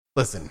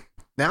Listen,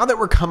 now that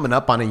we're coming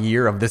up on a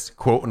year of this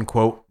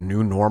quote-unquote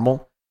new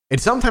normal, it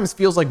sometimes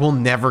feels like we'll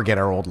never get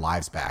our old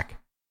lives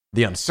back.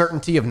 The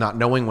uncertainty of not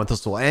knowing when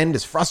this will end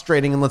is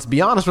frustrating, and let's be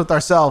honest with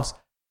ourselves,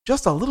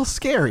 just a little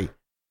scary.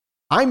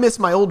 I miss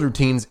my old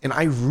routines, and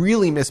I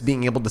really miss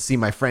being able to see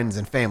my friends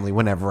and family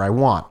whenever I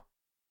want.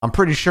 I'm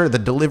pretty sure the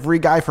delivery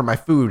guy for my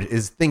food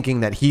is thinking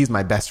that he's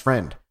my best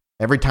friend.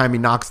 Every time he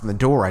knocks on the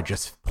door, I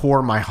just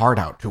pour my heart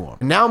out to him.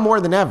 And now more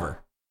than ever,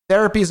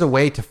 therapy is a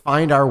way to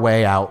find our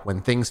way out when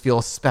things feel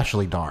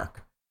especially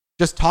dark.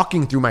 Just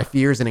talking through my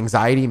fears and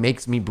anxiety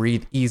makes me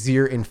breathe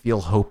easier and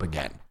feel hope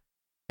again.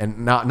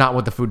 And not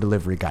with the food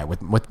delivery guy,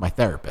 with my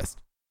therapist.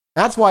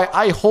 That's why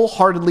I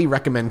wholeheartedly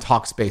recommend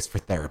Talkspace for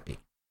therapy.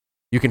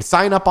 You can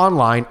sign up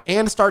online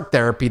and start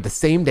therapy the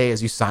same day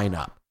as you sign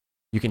up.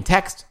 You can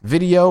text,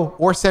 video,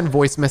 or send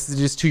voice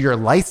messages to your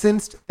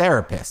licensed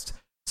therapist.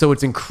 So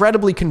it's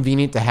incredibly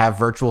convenient to have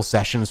virtual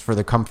sessions for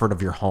the comfort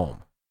of your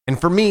home. And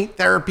for me,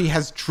 therapy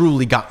has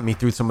truly gotten me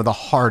through some of the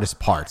hardest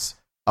parts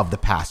of the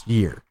past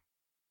year.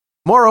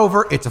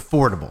 Moreover, it's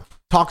affordable.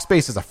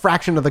 Talkspace is a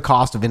fraction of the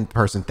cost of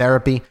in-person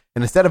therapy,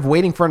 and instead of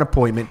waiting for an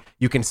appointment,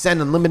 you can send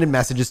unlimited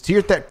messages to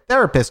your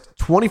therapist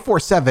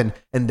 24/7,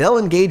 and they'll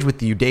engage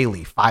with you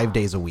daily, 5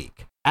 days a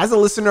week. As a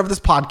listener of this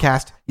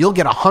podcast, you'll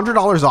get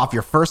 $100 off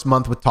your first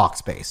month with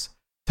Talkspace.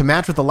 To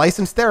match with a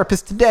licensed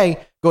therapist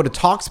today, go to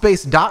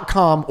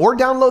Talkspace.com or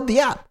download the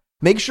app.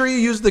 Make sure you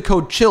use the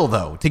code CHILL,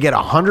 though, to get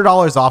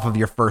 $100 off of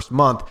your first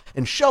month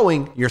and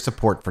showing your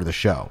support for the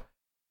show.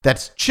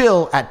 That's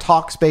CHILL at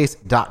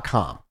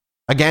Talkspace.com.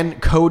 Again,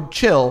 code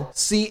CHILL,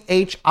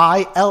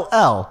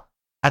 CHILL,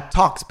 at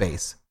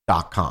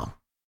Talkspace.com.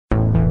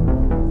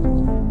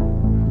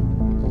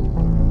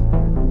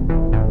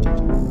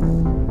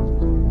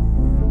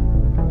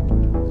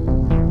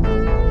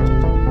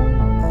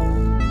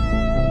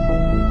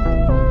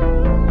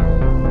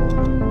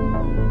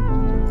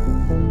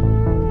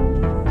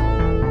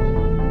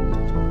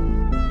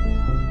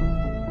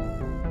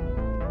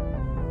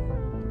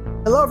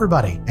 Hello,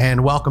 everybody,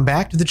 and welcome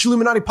back to the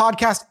Chilluminati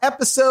Podcast,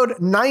 episode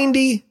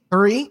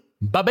 93.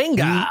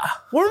 Babinga.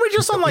 Weren't we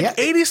just on like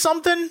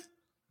 80-something?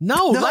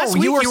 No, last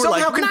week you were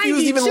somehow like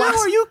confused 92. even last.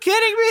 Are you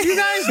kidding me? You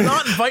guys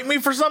not invite me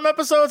for some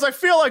episodes? I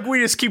feel like we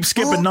just keep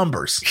skipping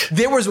numbers.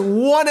 There was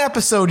one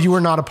episode you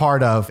were not a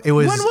part of. It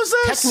was, when was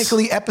this?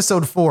 Technically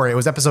episode 4. It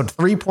was episode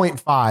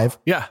 3.5.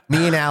 Yeah.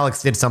 Me and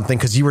Alex did something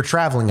because you were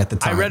traveling at the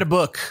time. I read a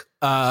book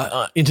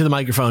into the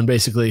microphone,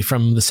 basically,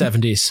 from the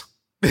 70s.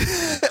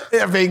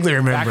 I vaguely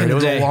remember Back in it. the It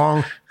was day. a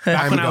long Back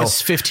time when ago. I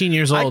was 15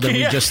 years old and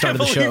we just started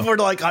the show. We're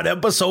like on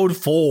episode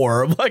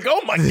 4. I'm like,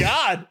 oh my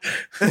God.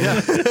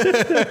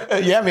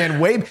 Yeah,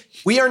 man.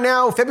 We are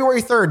now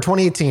February 3rd,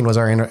 2018 was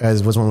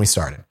was when we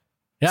started.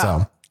 Yeah.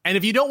 So. And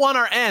if you don't want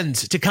our end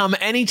to come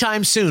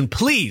anytime soon,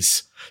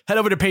 please head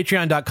over to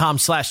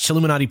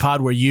patreon.com/Chilluminatipod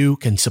where you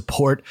can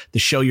support the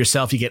show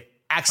yourself. You get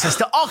access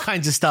to all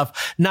kinds of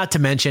stuff, not to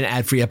mention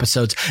ad-free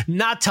episodes,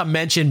 not to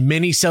mention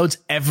mini-sodes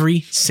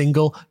every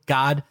single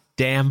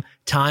goddamn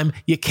time.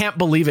 You can't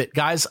believe it,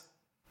 guys.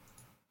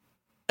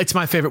 It's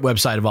my favorite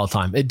website of all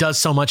time. It does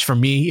so much for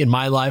me in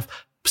my life.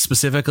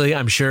 Specifically,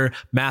 I'm sure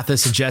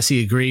Mathis and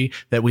Jesse agree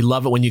that we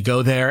love it when you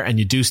go there and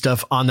you do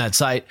stuff on that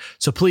site.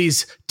 So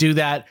please do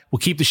that. We'll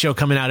keep the show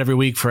coming out every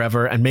week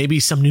forever and maybe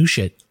some new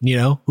shit. You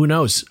know, who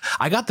knows?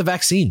 I got the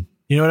vaccine.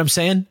 You know what I'm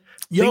saying?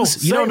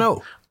 Things you don't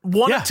know.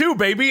 1 or 2,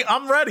 baby.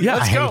 I'm ready. Yeah,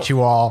 Let's I go. hate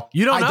you all.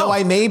 You don't know. Though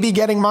I may be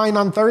getting mine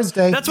on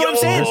Thursday. That's what I'm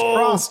saying.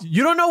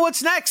 You don't know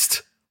what's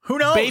next. Who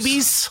knows?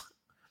 Babies.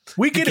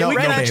 We can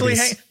actually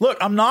hang. Look,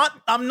 I'm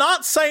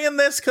not saying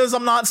this because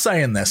I'm not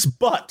saying this,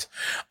 but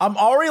I'm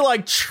already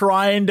like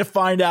trying to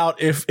find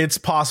out if it's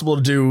possible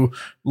to do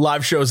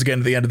live shows again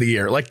at the end of the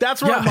year. Like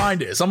that's where my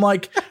mind is. I'm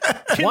like,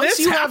 can Once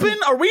this you happen?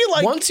 Are we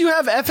like? Once you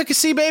have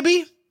efficacy,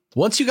 baby.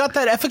 Once you got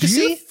that Do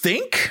efficacy, you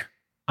think?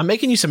 I'm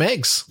making you some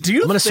eggs. Do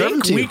you I'm gonna serve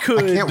them think to we you.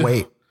 could? I can't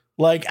wait.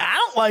 Like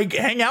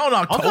hang out in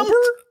October.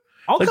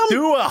 I'll Like come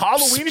do a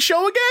Halloween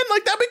show again?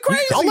 Like that'd be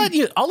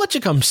crazy. I'll let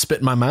you come spit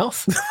in my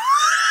mouth.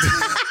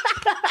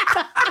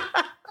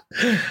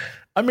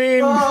 I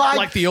mean,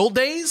 Like the old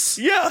days.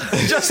 yeah,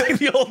 just like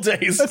the old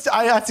days.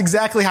 That's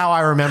exactly how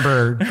I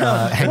remember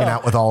hanging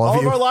out with all of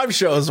All you. of our live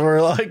shows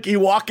were like you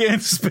walk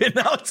in, spit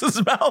out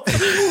his mouth,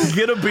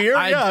 get a beer.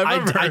 I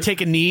remember. I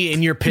take a knee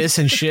in your piss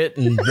and shit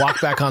and walk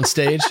back on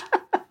stage.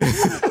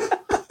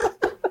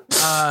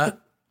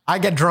 I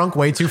get drunk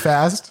way too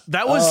fast.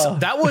 That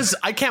was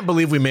I can't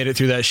believe we made it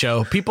through that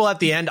show. People at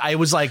the end,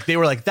 they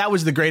were like, that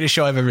was the greatest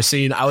show I've ever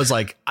seen. I was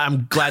like,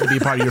 I'm glad to be a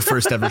part of your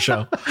first ever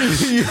show.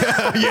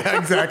 yeah,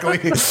 exactly.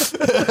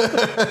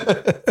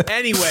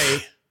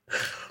 Anyway,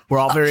 we're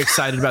all very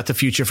excited about the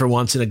future for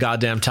once in a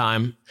goddamn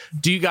time.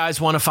 Do you guys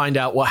want to find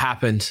out what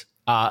happened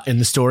in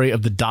the story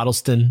of the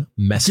Dodleston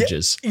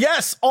messages?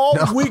 Yes, all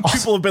week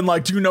people have been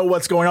like, do you know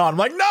what's going on? I'm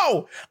like,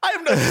 no, I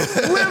have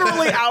no.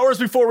 Literally hours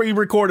before we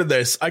recorded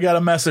this, I got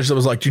a message that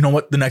was like, do you know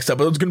what the next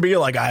episode's going to be?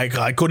 Like,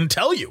 I couldn't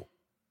tell you.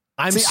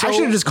 I should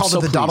have just called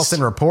it the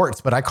Dodleston Reports,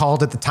 but I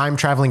called it the Time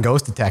Traveling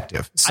Ghost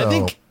Detective.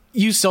 So.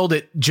 You sold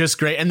it just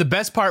great. And the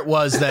best part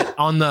was that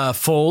on the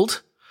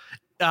fold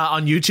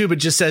on YouTube, it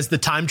just says the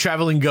time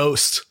traveling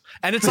ghost.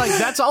 And it's like,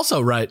 that's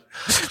also right.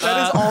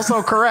 That is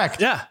also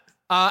correct. Yeah.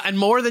 And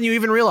more than you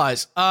even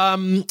realize.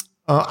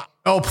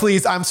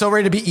 Please. I'm so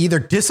ready to be either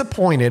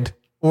disappointed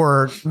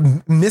or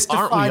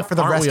mystified for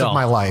the rest of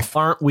my life.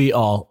 Aren't we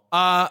all?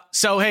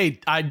 So, hey,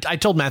 I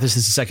told Mathis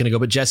this a second ago,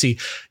 but Jesse,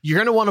 you're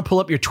going to want to pull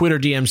up your Twitter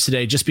DMs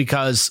today just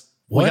because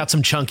we got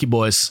some chunky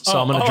boys. So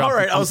I'm going to drop. All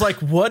right. I was like,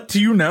 what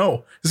do you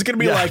know? Is it going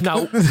to be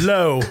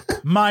hello,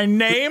 my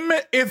name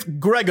is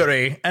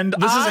Gregory, and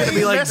this is going to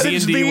be like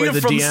D&D where the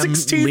DM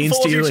leans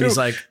to you and he's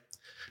going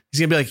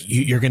to be like,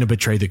 you're going to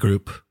betray the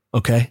group.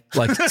 Okay.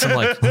 Like, some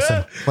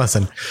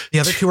listen, the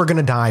other two are going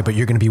to die, but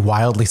you're going to be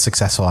wildly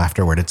successful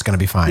afterward. It's going to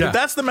be fine. Yeah. If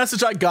that's the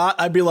message I got,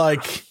 I'd be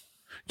like,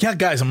 yeah,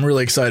 guys, I'm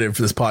really excited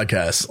for this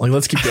podcast. Like,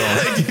 let's keep going.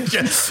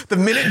 The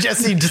minute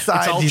Jesse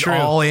decides he's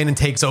all in and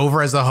takes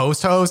over as a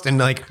host and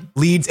like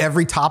leads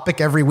every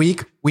topic every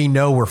week, we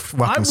know we're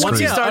fucking screwed. Once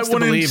he starts to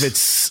believe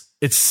it's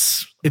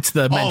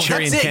the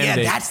Manchurian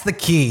Candidate. Yeah, that's the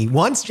key.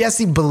 Once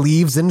Jesse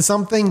believes in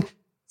something,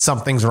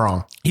 something's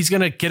wrong. He's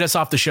going to get us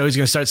off the show. He's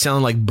going to start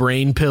selling like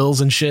brain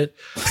pills and shit.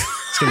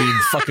 It's going to be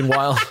fucking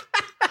wild.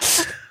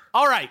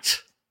 All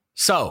right.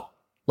 So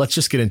let's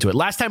just get into it.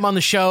 Last time on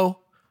the show,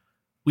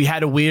 we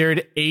had a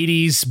weird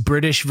 80s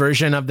British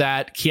version of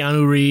that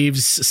Keanu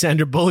Reeves,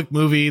 Sandra Bullock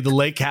movie, The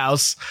Lake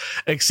House,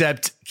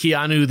 except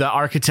Keanu, the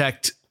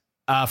architect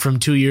from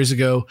 2 years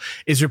ago,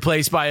 is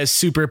replaced by a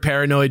super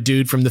paranoid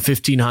dude from the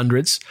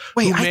 1500s.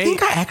 Wait, I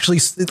think I actually,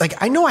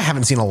 I know I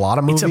haven't seen a lot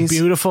of movies. It's a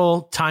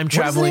beautiful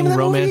time-traveling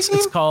romance.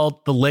 It's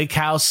called The Lake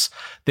House.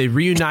 They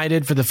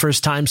reunited for the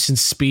first time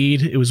since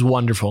Speed. It was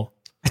wonderful.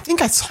 I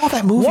think I saw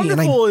that movie.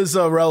 Wonderful is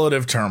a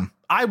relative term.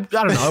 I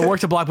don't know. I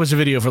worked at Blockbuster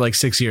Video for like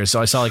 6 years,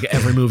 so I saw like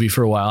every movie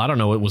for a while. I don't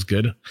know. It was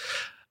good.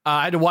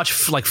 I had to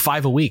watch like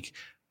 5 a week.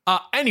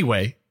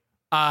 Anyway,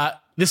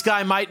 this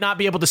guy might not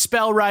be able to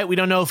spell right. We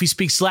don't know if he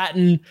speaks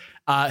Latin.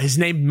 His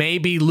name may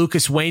be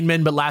Lucas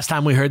Wainman, but last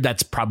time we heard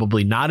that's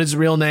probably not his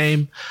real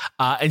name.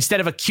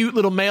 Instead of a cute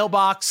little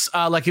mailbox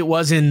like it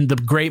was in the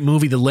great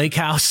movie The Lake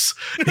House,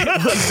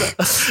 it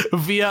was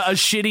via a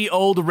shitty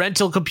old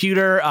rental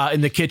computer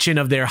in the kitchen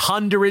of their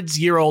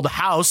hundreds-year-old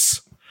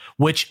house,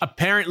 which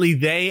apparently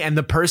they and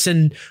the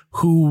person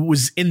who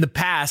was in the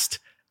past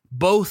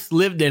both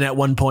lived in at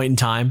one point in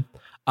time,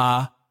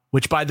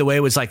 which, by the way,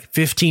 was like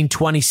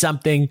 1520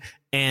 something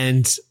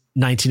and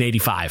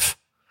 1985.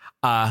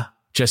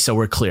 Just so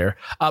we're clear.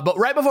 But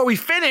right before we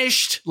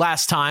finished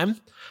last time,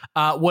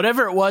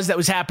 whatever it was that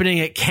was happening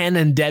at Ken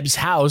and Deb's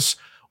house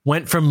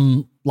went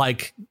from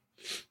like,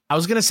 I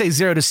was going to say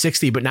 0 to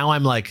 60, but now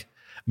I'm like,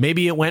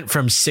 maybe it went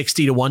from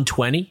 60 to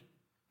 120.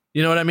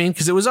 You know what I mean?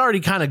 Because it was already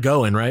kind of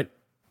going, right?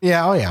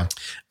 Yeah. Oh, yeah.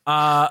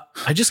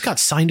 I just got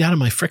signed out of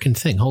my freaking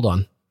thing. Hold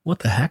on. What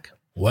the heck?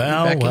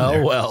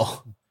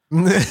 Well.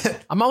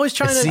 I'm always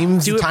trying to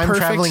do it time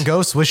traveling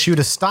ghosts wish you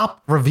to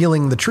stop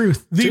revealing the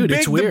truth. The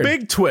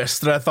big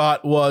twist that I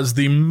thought was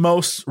the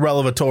most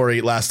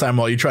revelatory last time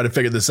while you try to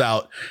figure this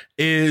out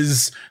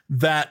is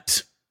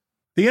that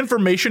the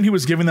information he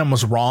was giving them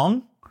was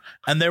wrong.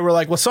 And they were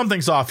like, well,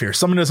 something's off here.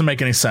 Something doesn't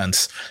make any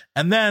sense.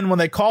 And then when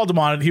they called him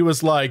on it, he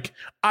was like,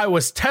 I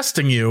was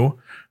testing you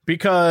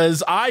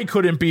because I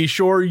couldn't be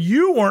sure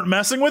you weren't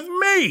messing with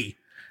me.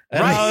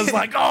 And I was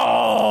like,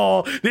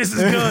 oh, this is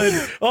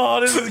good.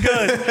 Oh, this is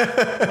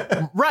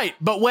good. Right.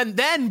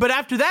 But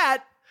after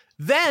that,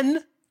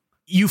 then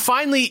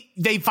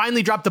they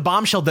finally dropped the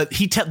bombshell that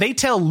they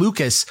tell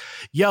Lucas,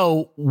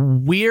 yo,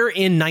 we're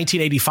in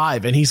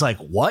 1985. And he's like,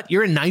 what?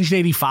 You're in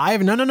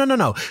 1985?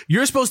 No.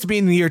 You're supposed to be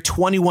in the year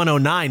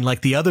 2109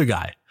 like the other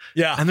guy.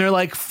 Yeah. And they're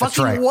like,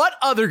 fucking right. What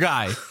other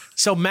guy?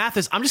 So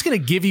Mathis, I'm just going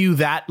to give you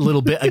that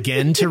little bit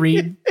again to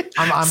read.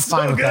 I'm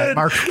fine with that,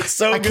 Mark.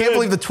 I can't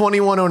believe the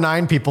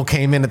 2109 people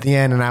came in at the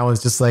end and I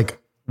was just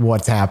like,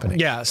 what's happening?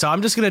 Yeah. So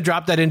I'm just going to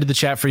drop that into the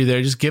chat for you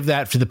there. Just give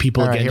that to the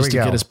people again, just to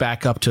get us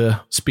back up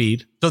to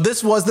speed. So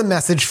this was the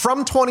message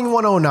from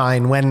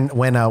 2109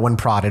 when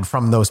prodded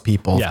from those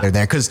people. Yeah. They're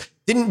there. Cause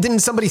didn't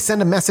somebody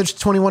send a message to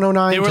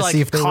 2109 they were to like see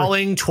if they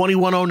calling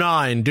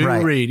 2109? Do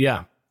right. Read.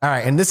 Yeah. All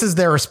right. And this is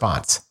their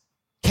response.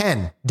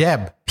 Ken,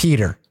 Deb,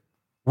 Peter.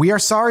 We are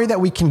sorry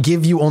that we can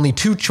give you only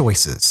two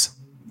choices.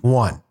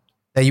 One,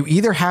 that you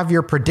either have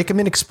your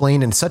predicament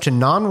explained in such a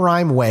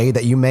non-rhyme way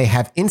that you may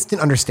have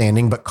instant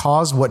understanding but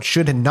cause what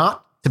should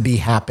not to be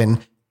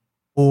happen.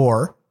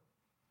 Or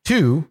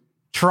two,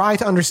 try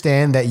to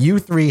understand that you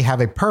three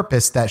have a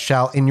purpose that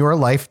shall in your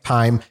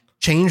lifetime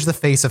change the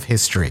face of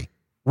history.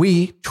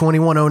 We,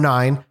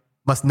 2109,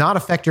 must not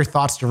affect your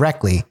thoughts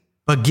directly,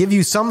 but give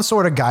you some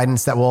sort of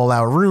guidance that will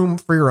allow room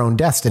for your own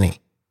destiny.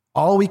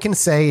 All we can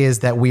say is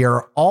that we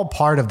are all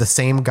part of the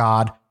same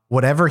God,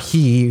 whatever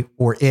he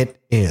or it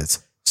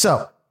is.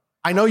 So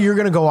I know you're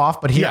going to go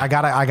off, but here I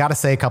gotta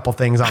say a couple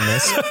things on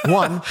this.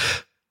 One,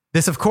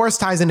 this of course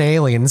ties into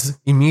aliens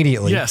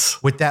immediately.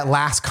 Yes. With that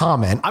last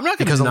comment. I'm not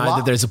going to deny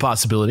that there's a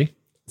possibility.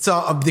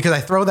 So because I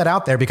throw that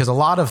out there because a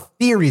lot of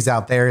theories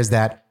out there is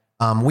that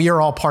we are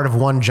all part of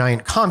one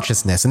giant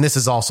consciousness. And this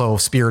is also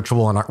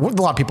spiritual. And a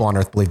lot of people on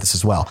Earth believe this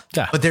as well.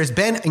 Yeah. But there's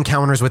been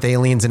encounters with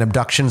aliens and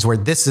abductions where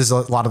this is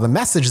a lot of the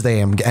message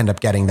they end up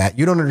getting, that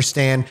you don't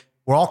understand.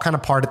 We're all kind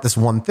of part of this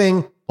one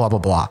thing, blah, blah,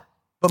 blah.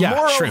 But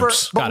moreover,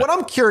 what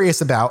I'm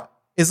curious about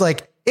is,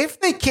 like, if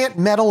they can't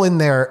meddle in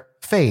their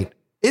fate,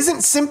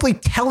 isn't simply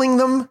telling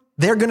them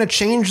they're going to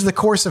change the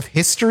course of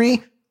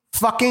history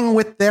fucking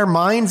with their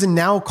minds and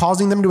now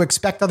causing them to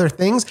expect other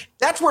things?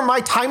 That's where my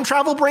time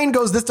travel brain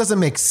goes, this doesn't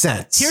make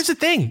sense. Here's the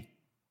thing.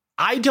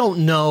 I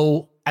don't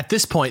know, at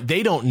this point,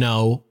 they don't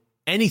know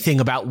anything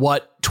about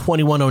what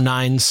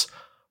 2109's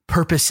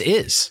purpose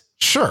is.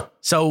 Sure.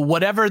 So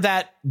whatever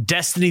that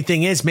destiny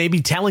thing is,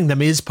 maybe telling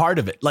them is part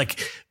of it. Like,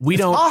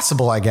 it's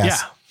possible, I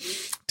guess. Yeah.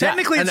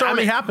 Technically, it's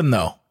already happened,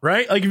 though,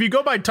 right? Like, if you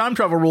go by time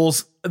travel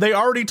rules, they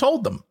already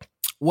told them.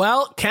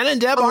 Well, Ken and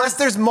Deb, unless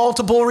there's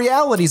multiple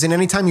realities, and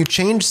anytime you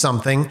change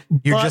something,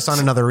 you're just on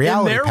another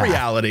reality. In their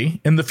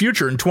reality, in the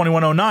future, in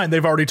 2109,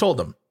 they've already told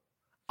them.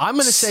 I'm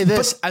going to say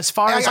this, as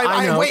far as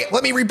I know. Wait,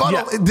 let me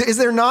rebuttal. Yeah. Is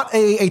there not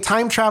a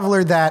time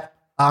traveler that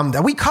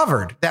we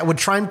covered that would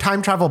try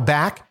time travel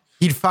back?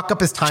 He'd fuck up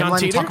his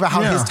timeline and talk about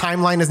how his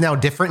timeline is now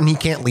different and he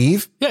can't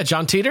leave. Yeah,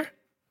 John Titor.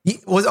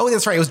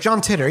 That's right. It was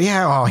John Titor.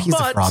 Yeah. Oh, he's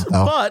a fraud,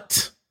 though.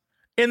 But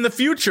in the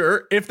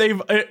future, if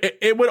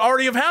it would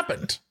already have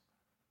happened.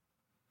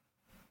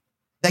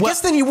 I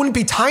guess then you wouldn't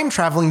be time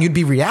traveling. You'd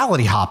be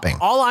reality hopping.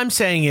 All I'm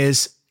saying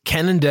is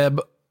Ken and Deb,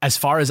 as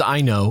far as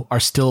I know, are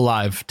still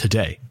alive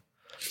today.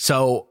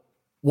 So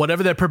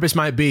whatever their purpose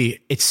might be,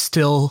 it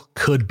still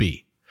could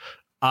be.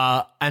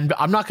 And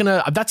I'm not going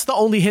to, that's the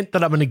only hint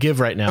that I'm going to give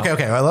right now.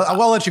 Okay.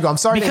 I'll let you go. I'm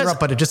sorry to interrupt,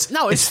 but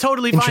it's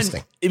totally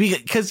fine.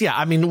 Because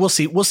I mean, we'll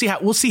see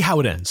how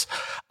it ends.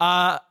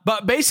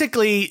 But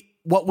basically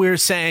what we're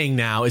saying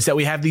now is that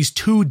we have these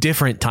two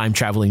different time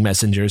traveling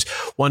messengers,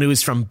 one who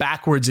is from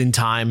backwards in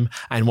time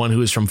and one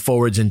who is from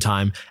forwards in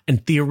time.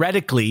 And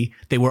theoretically,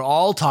 they were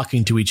all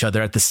talking to each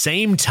other at the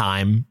same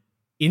time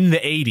in the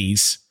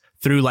 80s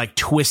through like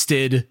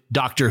twisted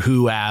Doctor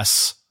Who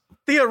ass.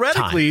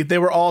 Theoretically, they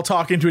were all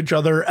talking to each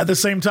other at the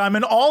same time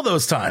in all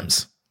those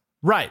times.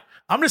 Right.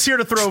 I'm just here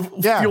to throw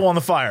fuel on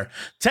the fire.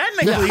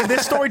 Technically,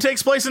 this story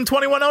takes place in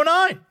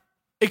 2109.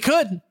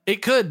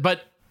 It could,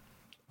 but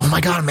oh my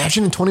God,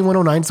 imagine in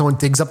 2109 someone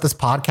digs up this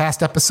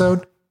podcast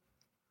episode.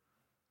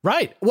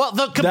 Right. Well,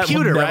 the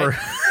computer, right?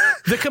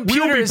 The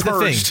computer is the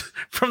thing.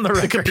 From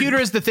the computer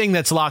is the thing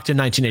that's locked in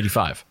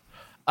 1985.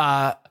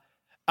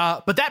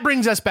 But that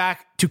brings us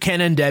back to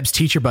Ken and Deb's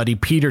teacher buddy,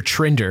 Peter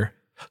Trinder,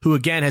 who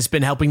again has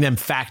been helping them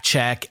fact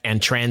check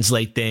and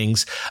translate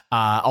things,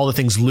 all the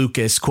things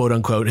Lucas, quote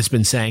unquote, has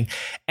been saying.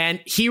 And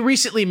he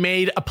recently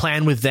made a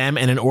plan with them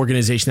and an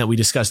organization that we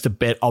discussed a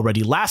bit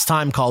already last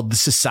time called the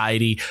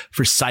Society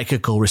for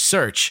Psychical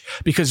Research,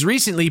 because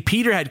recently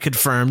Peter had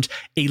confirmed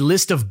a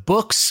list of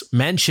books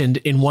mentioned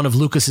in one of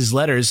Lucas's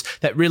letters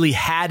that really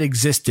had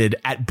existed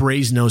at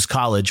Brasenose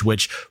College,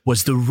 which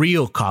was the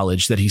real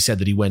college that he said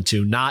that he went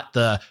to, not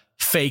the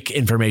fake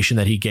information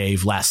that he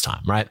gave last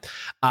time. Right.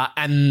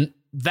 And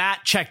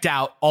that checked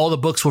out. All the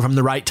books were from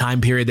the right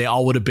time period. They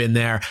all would have been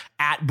there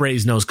at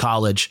Brasenose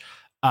College.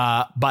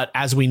 But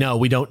as we know,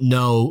 we don't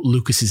know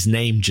Lucas's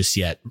name just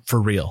yet for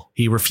real.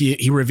 He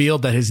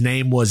revealed that his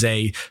name was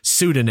a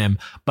pseudonym,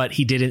 but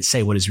he didn't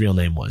say what his real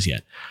name was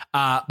yet.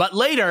 But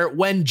later,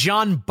 when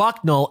John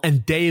Bucknell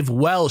and Dave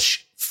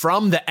Welsh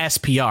from the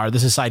SPR, the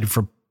Society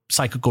for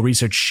Psychical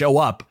Research, show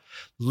up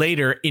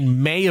later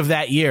in May of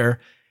that year,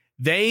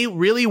 they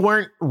really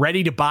weren't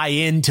ready to buy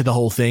into the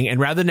whole thing. And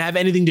rather than have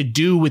anything to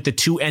do with the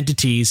two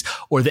entities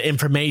or the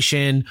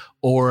information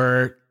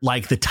or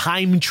like the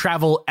time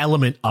travel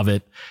element of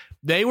it,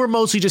 they were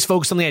mostly just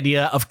focused on the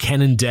idea of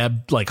Ken and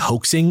Deb like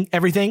hoaxing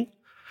everything.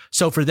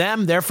 So for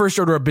them, their first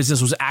order of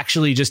business was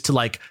actually just to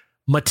like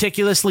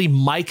meticulously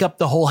mic up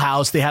the whole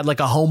house. They had like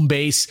a home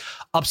base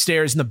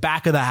upstairs in the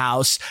back of the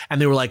house,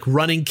 and they were like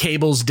running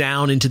cables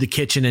down into the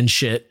kitchen and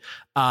shit.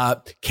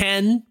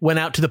 Ken went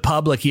out to the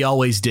pub like he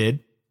always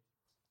did,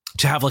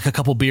 to have like a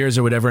couple beers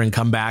or whatever and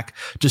come back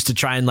just to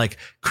try and like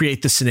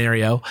create the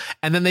scenario.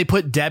 And then they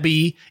put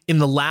Debbie in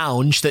the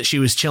lounge that she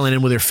was chilling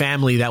in with her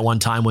family that one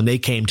time when they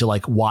came to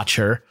like watch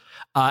her.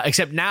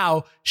 Except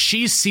now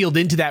she's sealed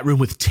into that room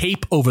with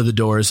tape over the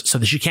doors so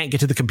that she can't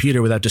get to the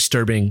computer without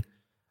disturbing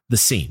the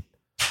scene.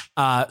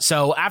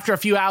 So after a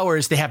few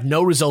hours, they have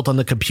no result on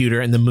the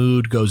computer and the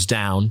mood goes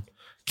down.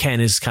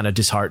 Ken is kind of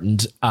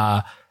disheartened.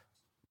 But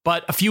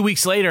a few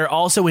weeks later,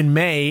 also in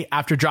May,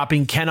 after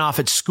dropping Ken off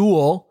at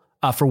school,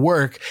 for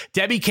work,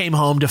 Debbie came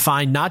home to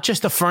find not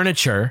just the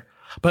furniture,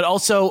 but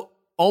also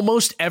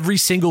almost every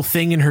single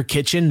thing in her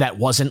kitchen that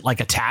wasn't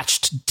like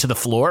attached to the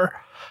floor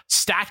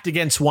stacked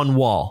against one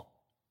wall.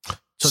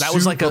 So that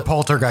was like a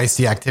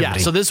poltergeisty activity.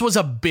 Yeah. So this was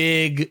a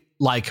big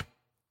like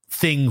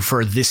thing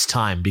for this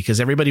time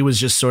because everybody was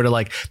just sort of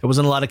like, there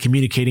wasn't a lot of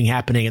communicating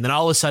happening. And then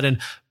all of a sudden,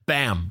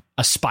 bam,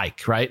 a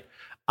spike, right?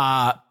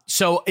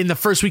 So in the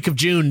first week of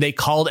June, they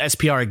called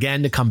SPR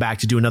again to come back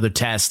to do another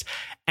test.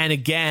 And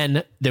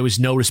again, there was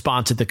no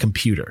response at the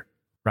computer,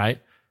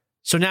 right?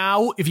 So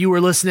now if you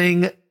were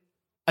listening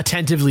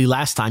attentively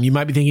last time, you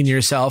might be thinking to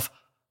yourself,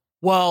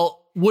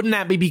 well, wouldn't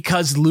that be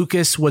because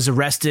Lucas was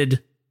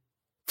arrested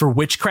for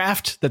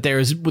witchcraft, that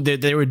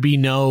there would be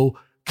no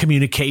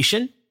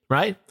communication,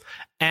 right?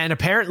 And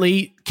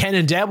apparently Ken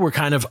and Deb were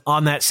kind of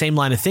on that same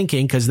line of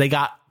thinking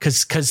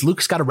because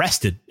Lucas got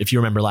arrested, if you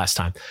remember last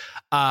time.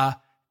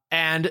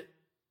 And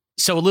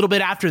so a little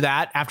bit after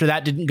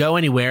that didn't go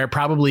anywhere,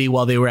 probably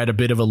while they were at a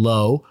bit of a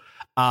low,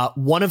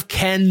 one of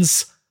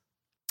Ken's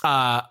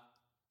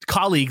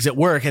colleagues at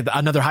work,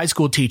 another high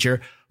school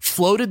teacher,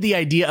 floated the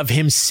idea of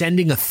him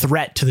sending a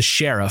threat to the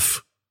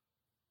sheriff,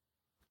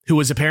 who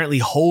was apparently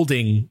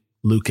holding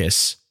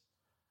Lucas.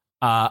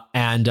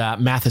 And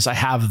Mathis, I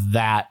have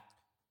that.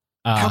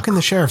 How can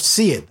the sheriff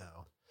see it,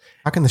 though?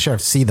 How can the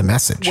sheriff see the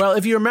message? Well,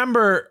 if you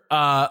remember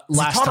last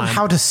time, he taught him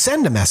how to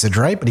send a message,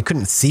 right? But he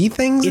couldn't see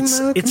things.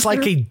 It's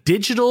like a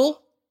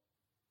digital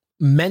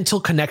mental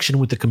connection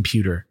with the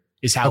computer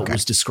is how it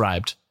was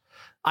described.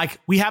 Like,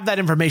 we have that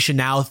information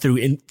now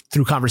through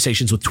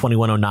conversations with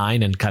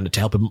 2109 and kind of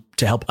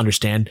to help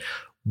understand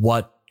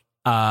what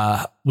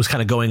was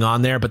kind of going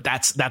on there. But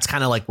that's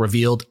kind of like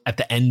revealed at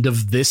the end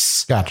of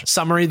this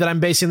summary that I'm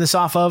basing this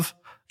off of.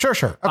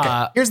 Sure.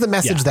 Okay. Here's the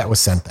message that was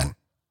sent then.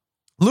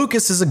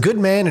 Lucas is a good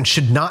man and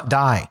should not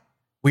die.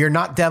 We are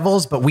not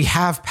devils, but we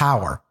have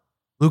power.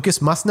 Lucas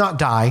must not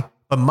die,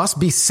 but must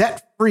be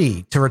set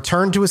free to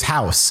return to his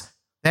house.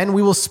 Then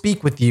we will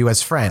speak with you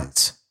as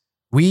friends.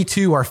 We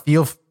too are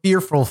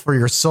fearful for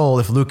your soul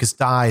if Lucas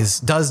does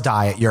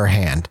die at your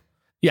hand.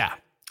 Yeah.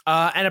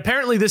 And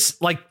apparently this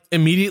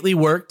immediately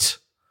worked.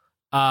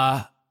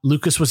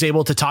 Lucas was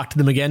able to talk to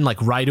them again,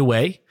 right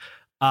away.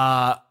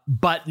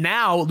 But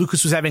now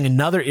Lucas was having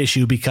another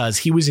issue because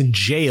he was in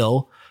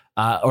jail,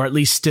 or at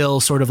least still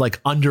sort of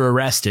under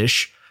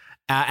arrest-ish,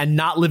 and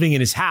not living in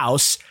his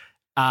house.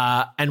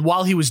 And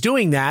while he was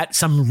doing that,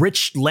 some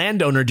rich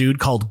landowner dude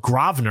called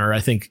Grosvenor, I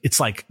think it's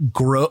like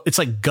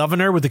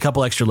governor with a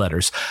couple extra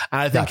letters.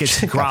 And I think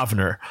it's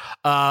Grosvenor,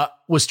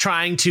 was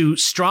trying to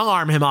strong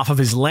arm him off of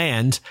his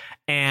land.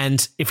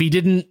 And if he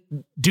didn't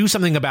do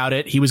something about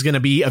it, he was going to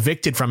be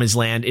evicted from his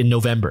land in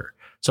November.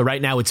 So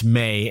right now it's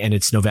May and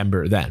it's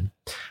November then.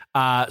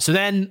 So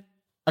then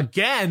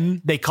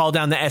again, they called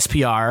down the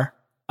SPR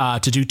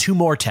to do 2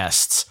 more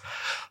tests.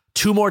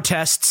 2 more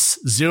tests,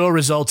 0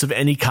 results of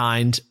any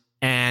kind.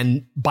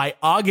 And by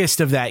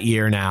August of that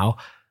year now,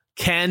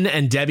 Ken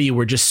and Debbie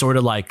were just sort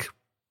of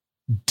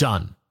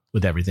done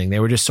with everything. They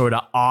were just sort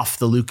of off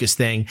the Lucas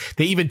thing.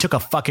 They even took a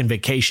fucking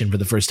vacation for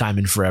the first time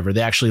in forever.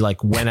 They actually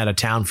went out of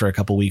town for a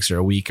couple weeks or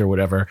a week or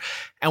whatever.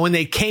 And when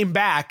they came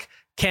back,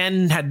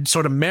 Ken had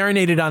sort of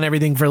marinated on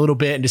everything for a little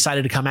bit and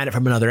decided to come at it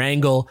from another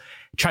angle,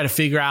 try to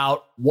figure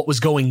out what was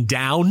going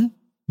down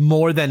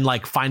more than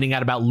finding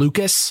out about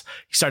Lucas.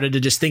 He started to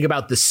just think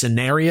about the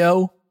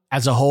scenario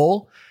as a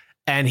whole.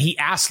 And he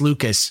asked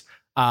Lucas,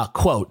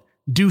 quote,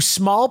 do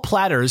small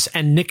platters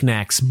and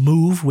knickknacks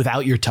move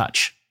without your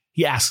touch?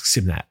 He asks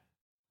him that.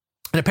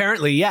 And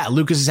apparently,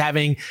 Lucas is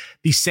having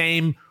the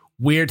same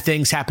weird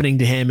things happening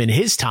to him in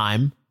his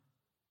time,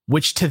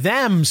 which to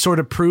them sort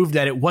of proved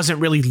that it wasn't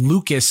really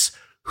Lucas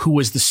who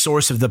was the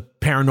source of the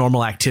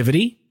paranormal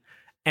activity,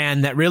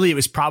 and that really it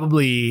was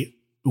probably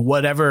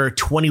whatever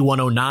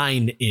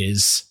 2109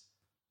 is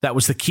that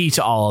was the key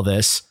to all of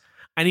this.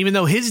 And even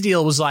though his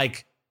deal was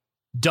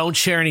don't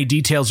share any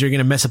details, you're going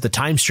to mess up the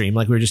time stream,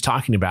 like we were just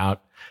talking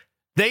about,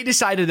 they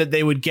decided that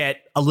they would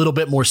get a little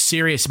bit more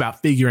serious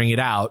about figuring it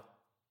out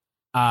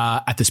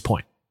at this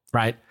point,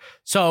 right?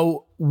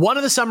 So one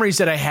of the summaries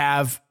that I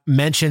have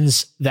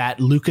mentions that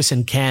Lucas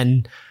and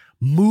Ken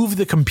move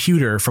the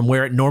computer from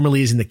where it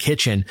normally is in the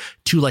kitchen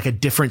to a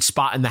different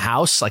spot in the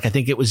house. I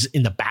think it was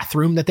in the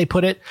bathroom that they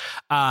put it,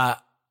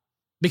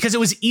 because it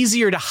was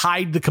easier to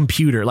hide the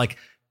computer.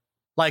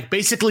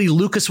 Basically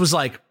Lucas was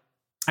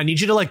I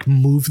need you to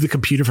move the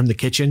computer from the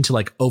kitchen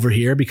to over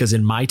here, because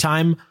in my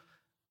time,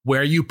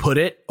 where you put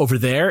it over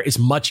there is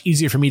much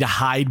easier for me to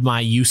hide my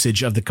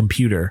usage of the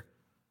computer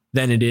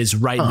than it is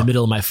right in the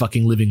middle of my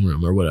fucking living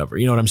room or whatever.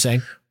 You know what I'm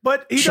saying?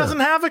 But he doesn't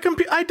have a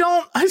computer. I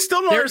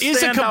still don't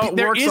understand how it works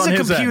on his end. There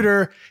is a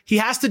computer. He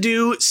has to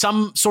do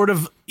some sort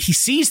of, he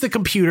sees the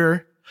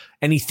computer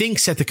and he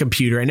thinks at the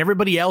computer, and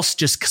everybody else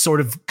just sort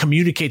of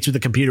communicates with the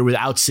computer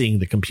without seeing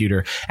the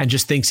computer and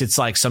just thinks it's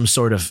some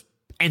sort of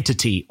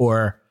entity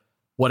or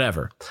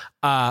whatever.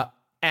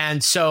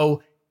 And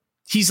so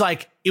he's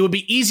it would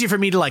be easier for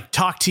me to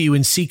talk to you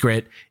in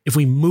secret if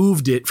we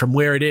moved it from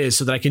where it is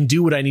so that I can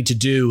do what I need to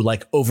do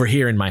over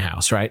here in my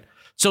house. Right.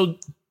 So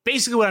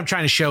basically what I'm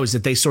trying to show is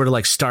that they sort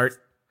of start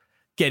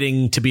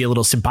getting to be a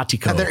little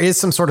simpatico. There is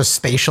some sort of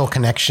spatial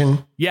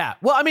connection. Yeah.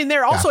 Well, I mean,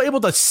 they're also able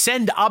to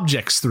send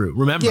objects through.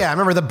 Remember? Yeah. I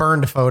remember the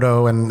burned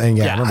photo and I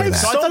remember I have that.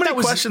 so many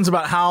questions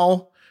about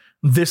how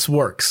this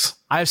works.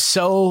 I have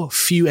so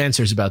few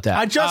answers about that.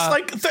 I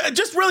just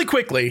just really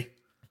quickly,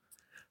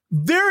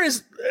 there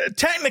is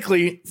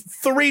technically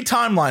 3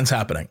 timelines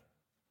happening.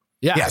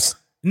 Yeah. Yes.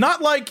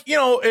 Not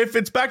if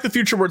it's Back to the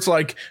Future where it's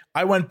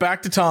I went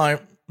back in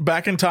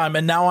time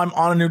and now I'm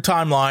on a new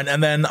timeline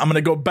and then I'm going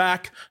to go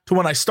back to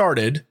when I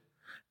started.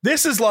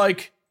 This is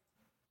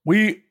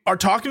we are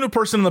talking to a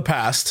person in the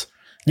past,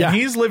 and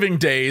he's living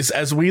days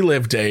as we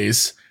live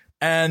days,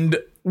 and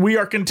we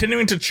are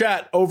continuing to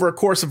chat over a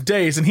course of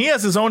days, and he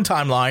has his own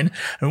timeline,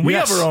 and we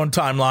have our own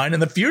timeline,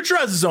 and the future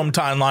has his own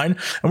timeline,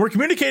 and we're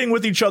communicating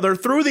with each other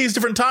through these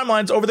different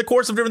timelines over the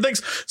course of different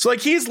things. So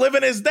like he's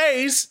living his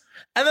days,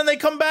 and then they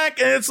come back,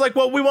 and it's like,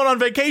 well, we went on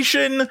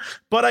vacation,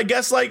 but I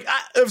guess like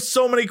I have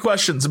so many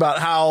questions about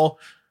how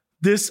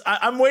this.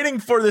 I'm waiting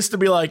for this to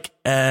be like,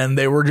 and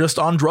they were just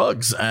on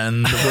drugs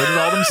and did it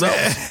all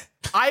themselves.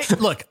 I'm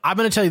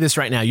going to tell you this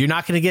right now. You're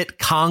not going to get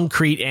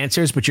concrete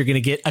answers, but you're going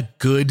to get a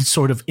good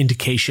sort of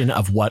indication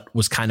of what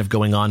was kind of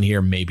going on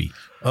here. Maybe.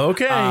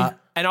 Okay.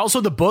 And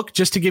also the book,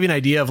 just to give you an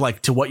idea of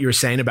like to what you were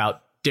saying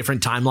about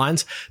different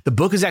timelines. The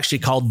book is actually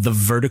called The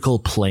Vertical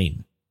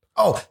Plane.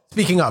 Oh,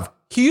 speaking of,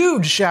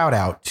 huge shout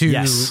out to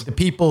the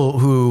people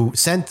who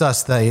sent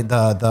us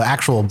the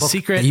actual book,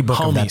 secret the ebook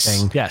homies. Of that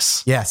thing.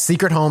 Yes,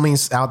 secret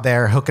homies out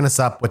there hooking us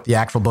up with the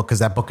actual book because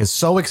that book is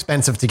so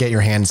expensive to get your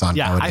hands on.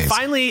 Yeah, nowadays.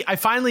 I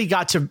finally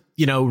got to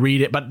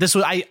read it, but this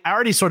was I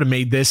already sort of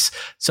made this.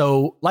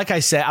 So, like I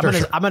said,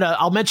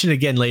 I'll mention it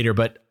again later.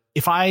 But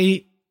if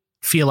I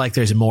feel like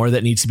there's more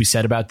that needs to be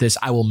said about this,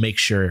 I will make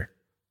sure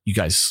you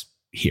guys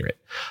hear it,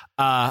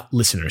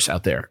 listeners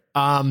out there.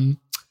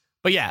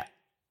 But yeah.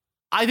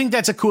 I think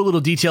that's a cool little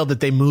detail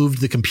that they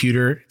moved the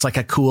computer. It's like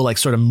a cool, like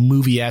sort of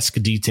movie-esque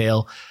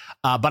detail.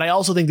 But I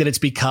also think that it's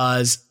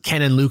because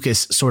Ken and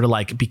Lucas sort of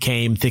like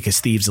became thick as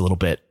thieves a little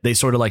bit. They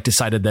sort of like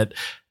decided that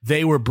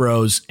they were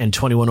bros and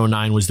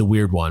 2109 was the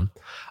weird one.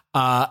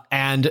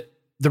 And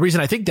the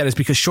reason I think that is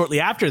because shortly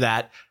after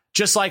that,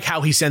 just like how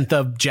he sent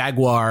the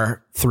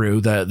Jaguar through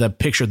the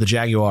picture of the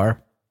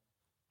Jaguar,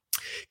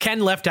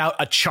 Ken left out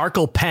a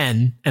charcoal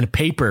pen and a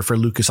paper for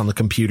Lucas on the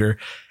computer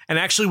and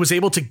actually was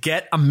able to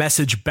get a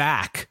message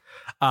back,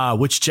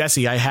 which,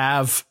 Jesse, I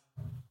have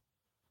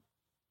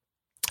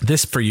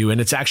this for you.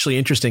 And it's actually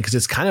interesting because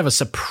it's kind of a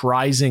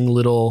surprising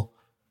little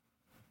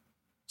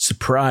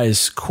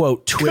surprise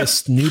quote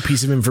twist, new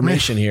piece of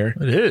information here.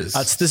 It is.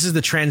 This is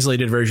the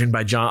translated version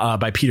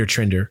by Peter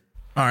Trinder.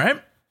 All right.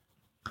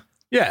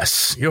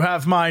 Yes, you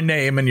have my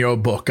name in your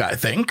book, I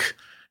think.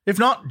 If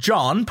not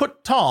John,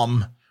 put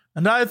Tom.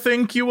 And I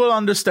think you will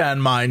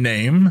understand my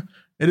name.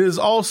 It is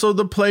also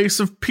the place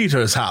of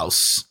Peter's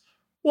house.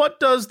 What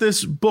does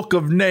this book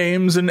of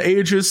names and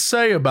ages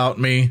say about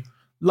me?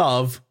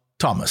 Love,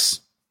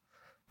 Thomas.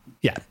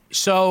 Yeah.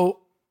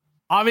 So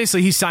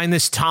obviously he signed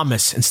this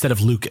Thomas instead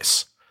of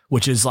Lucas,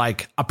 which is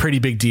like a pretty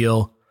big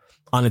deal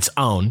on its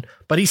own.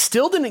 But he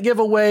still didn't give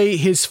away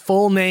his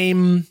full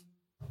name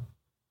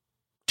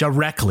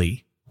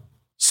directly.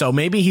 So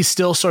maybe he's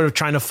still sort of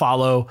trying to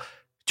follow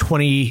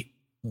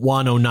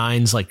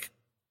 2109's like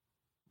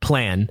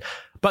plan.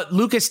 But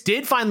Lucas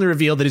did finally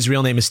reveal that his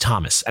real name is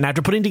Thomas. And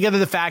after putting together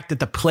the fact that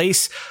the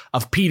place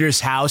of Peter's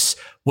house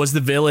was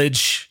the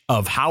village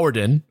of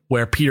Howarden,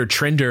 where Peter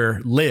Trinder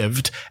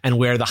lived and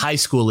where the high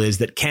school is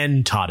that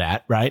Ken taught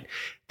at, right?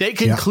 They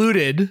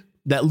concluded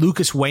that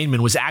Lucas Wainman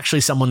was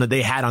actually someone that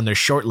they had on their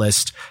short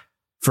list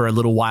for a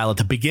little while at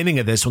the beginning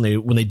of this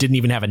when they didn't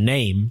even have a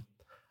name.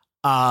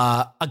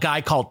 A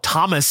guy called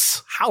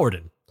Thomas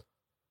Howarden,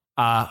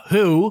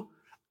 who,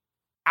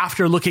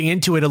 after looking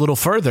into it a little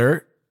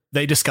further,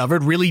 they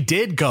discovered really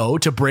did go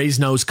to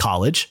Brasenose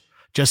College,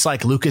 just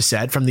like Lucas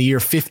said, from the year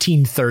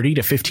 1530 to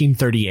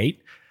 1538.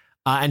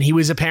 And he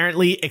was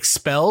apparently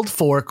expelled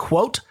for,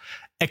 quote,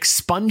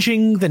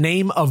 expunging the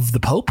name of the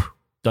Pope.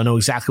 Don't know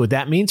exactly what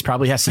that means.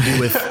 Probably has to do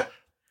with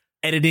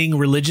editing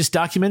religious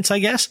documents, I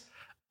guess.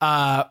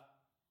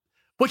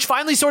 Which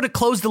finally sort of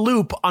closed the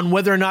loop on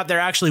whether or not there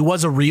actually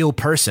was a real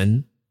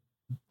person.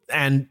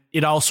 And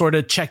it all sort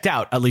of checked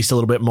out at least a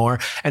little bit more.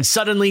 And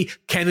suddenly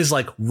Ken is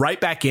like right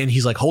back in.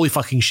 He's like, holy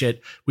fucking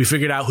shit. We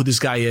figured out who this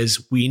guy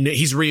is.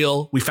 He's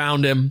real. We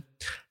found him.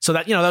 So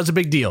that, that was a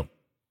big deal.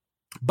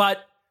 But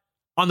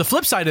on the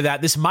flip side of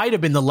that, this might have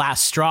been the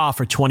last straw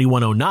for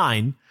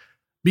 2109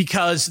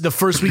 because the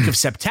first week of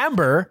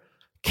September,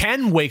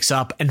 Ken wakes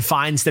up and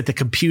finds that the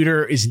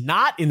computer is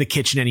not in the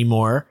kitchen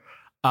anymore,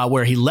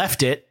 where he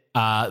left it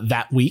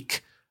that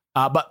week,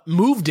 but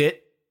moved it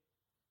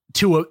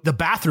to the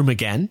bathroom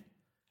again.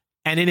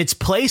 And in its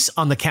place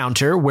on the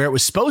counter where it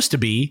was supposed to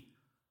be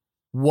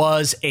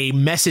was a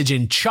message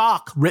in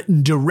chalk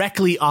written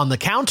directly on the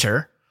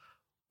counter,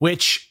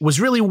 which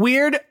was really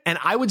weird. And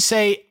I would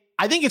say,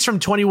 I think it's from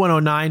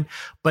 2109,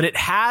 but it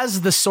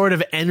has the sort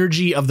of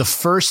energy of the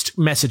first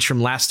message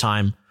from last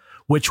time,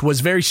 which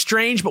was very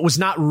strange, but was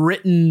not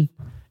written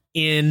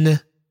in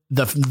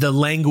the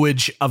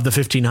language of the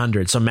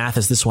 1500s. So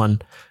Mathis, this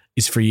one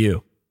is for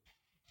you.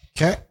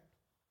 Okay.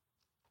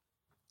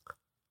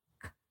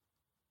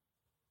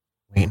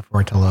 Waiting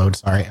for it to load.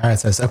 Sorry. All right. It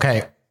says,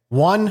 okay,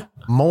 one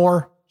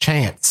more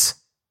chance.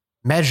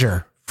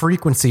 Measure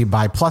frequency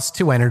by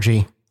 +2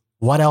 energy.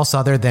 What else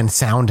other than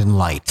sound and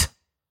light?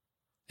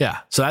 Yeah.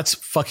 So that's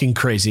fucking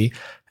crazy.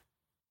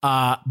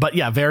 But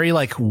yeah, very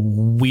like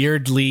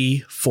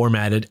weirdly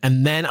formatted.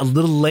 And then a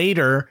little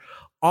later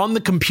on the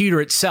computer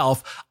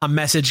itself, a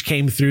message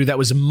came through that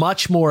was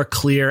much more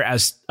clear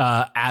as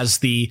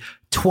the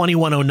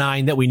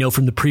 2109 that we know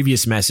from the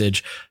previous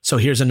message. So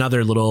here's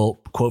another little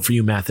quote for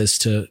you, Mathis,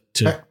 to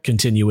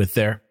continue with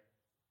there.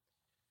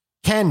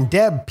 Ken,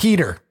 Deb,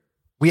 Peter,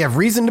 we have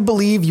reason to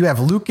believe you have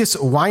Lucas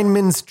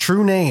Weinman's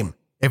true name.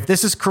 If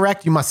this is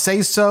correct, you must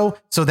say so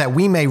that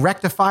we may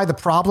rectify the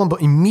problem,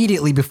 but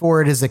immediately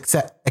before it is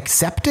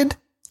accepted,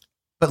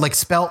 but like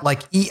spelt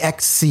like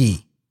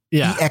EXC.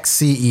 Yeah.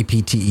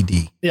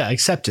 EXCEPTED. Yeah,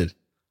 accepted.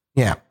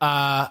 Yeah.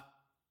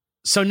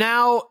 So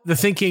now the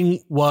thinking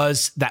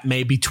was that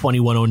maybe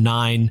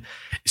 2109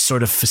 is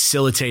sort of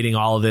facilitating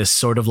all of this,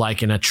 sort of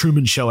like in a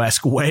Truman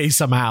Show-esque way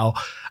somehow.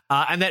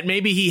 And that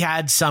maybe he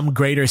had some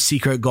greater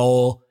secret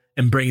goal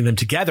in bringing them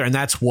together. And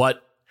that's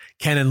what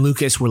Ken and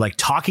Lucas were like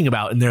talking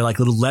about in their like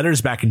little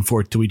letters back and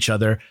forth to each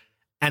other.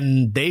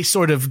 And they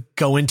sort of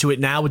go into it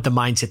now with the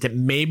mindset that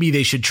maybe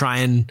they should try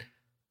and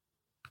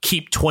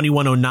keep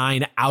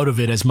 2109 out of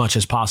it as much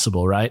as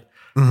possible, right?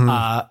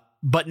 Mm-hmm.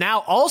 But now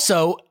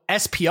also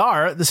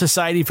SPR, the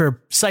Society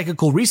for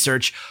Psychical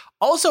Research,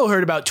 also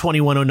heard about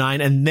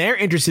 2109, and they're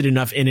interested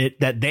enough in it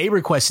that they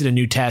requested a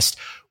new test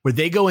where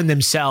they go in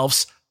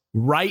themselves,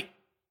 write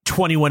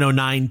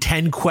 2109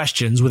 10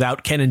 questions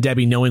without Ken and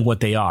Debbie knowing what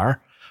they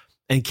are.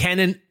 And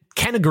Ken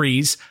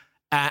agrees,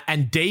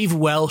 and Dave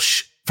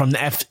Welsh from the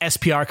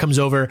SPR comes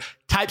over,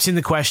 types in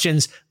the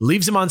questions,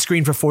 leaves them on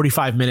screen for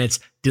 45 minutes,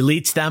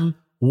 deletes them,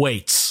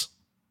 waits.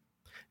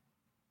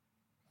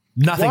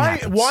 Nothing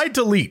happens. Why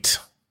delete?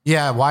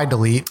 Yeah, why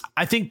delete?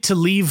 I think to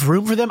leave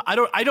room for them.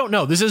 I don't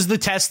know. This is the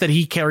test that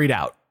he carried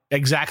out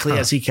exactly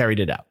as he carried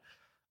it out.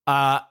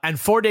 And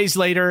 4 days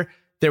later,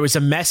 there was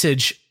a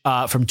message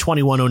from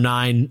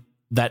 2109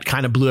 that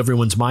kind of blew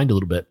everyone's mind a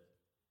little bit.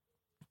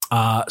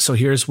 So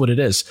here's what it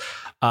is.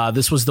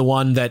 This was the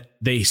one that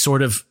they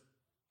sort of,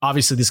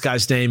 obviously this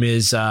guy's name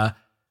is,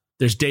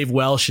 there's Dave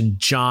Welsh and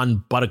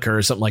John Buttaker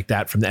or something like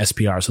that from the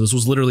SPR. So this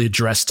was literally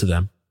addressed to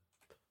them.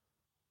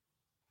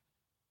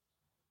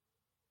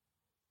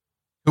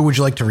 Who would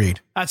you like to read?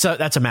 That's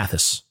a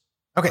Mathis.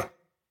 Okay.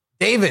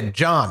 David,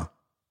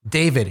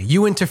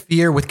 you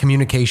interfere with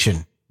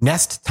communication.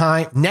 Next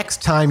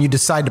time you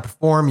decide to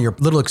perform your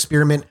little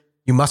experiment,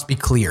 you must be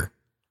clear.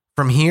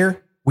 From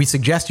here, we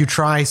suggest you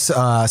try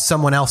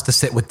someone else to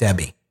sit with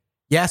Debbie.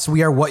 Yes,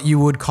 we are what you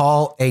would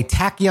call a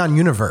tachyon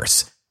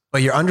universe,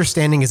 but your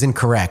understanding is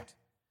incorrect.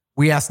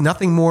 We ask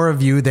nothing more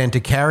of you than to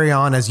carry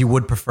on as you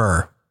would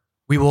prefer.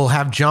 We will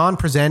have John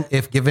present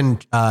if given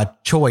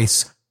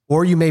choice,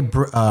 or you may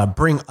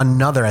bring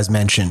another as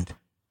mentioned.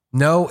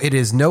 No, it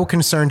is no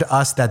concern to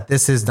us that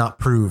this is not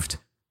proved.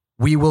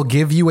 We will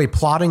give you a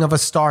plotting of a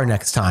star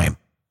next time.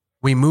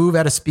 We move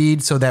at a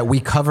speed so that we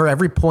cover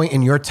every point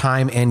in your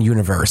time and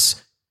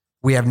universe.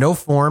 We have no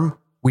form.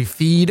 We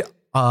feed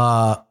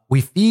of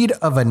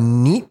a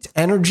neat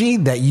energy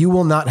that you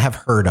will not have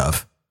heard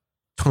of.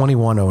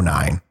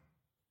 2109.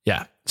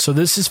 Yeah. So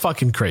this is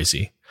fucking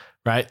crazy,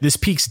 right? This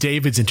piques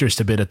David's interest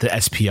a bit at the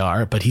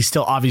SPR, but he's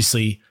still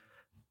obviously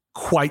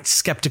quite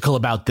skeptical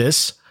about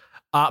this.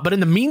 But in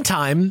the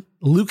meantime,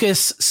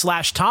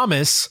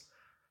 Lucas/Thomas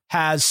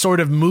has sort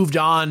of moved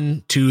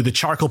on to the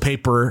charcoal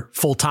paper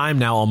full time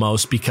now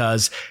almost,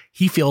 because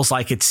he feels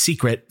like it's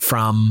secret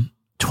from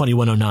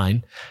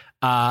 2109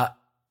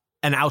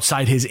 and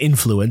outside his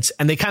influence.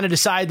 And they kind of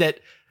decide that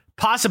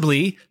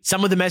possibly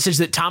some of the message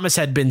that Thomas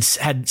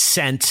had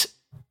sent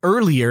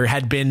earlier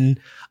had been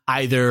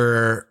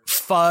either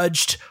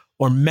fudged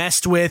or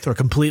messed with or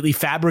completely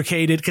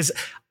fabricated. Because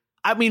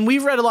I mean,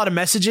 we've read a lot of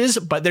messages,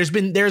 but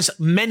there's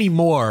many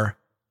more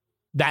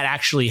that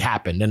actually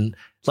happened. And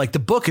like the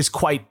book is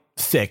quite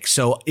thick.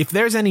 So if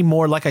there's any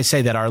more, like I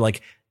say, that are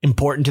like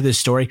important to this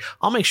story,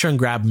 I'll make sure and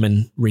grab them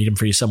and read them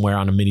for you somewhere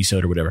on a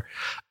mini-sode or whatever.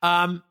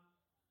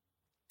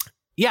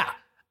 Yeah.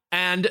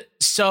 And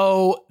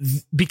so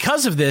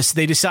because of this,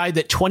 they decide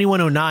that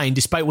 2109,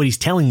 despite what he's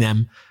telling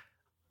them,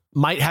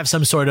 might have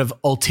some sort of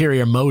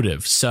ulterior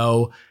motive.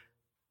 So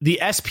the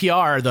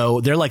SPR, though,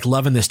 they're like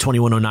loving this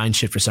 2109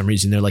 shit for some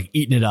reason. They're like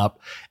eating it up,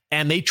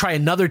 and they try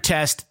another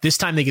test. This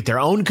time they get their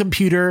own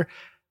computer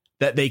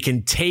that they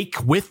can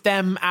take with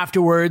them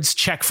afterwards,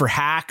 check for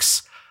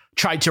hacks,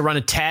 tried to run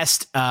a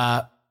test,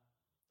 tried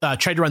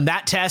to run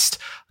that test,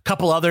 a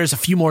couple others, a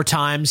few more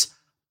times.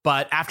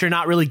 But after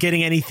not really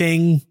getting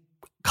anything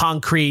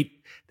concrete,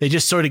 they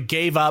just sort of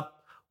gave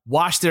up,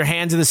 washed their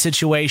hands of the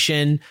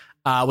situation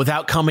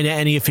without coming to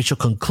any official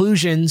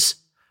conclusions.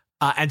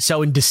 And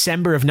so in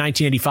December of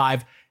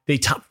 1985, they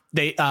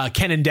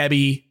Ken and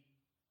Debbie,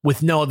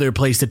 with no other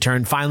place to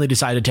turn, finally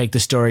decided to take the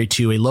story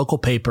to a local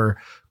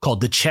paper called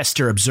the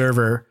Chester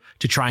Observer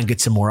to try and get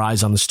some more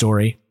eyes on the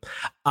story.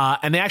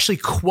 And they actually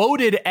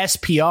quoted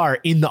SPR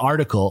in the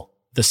article,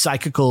 the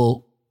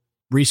Psychical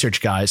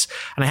Research guys.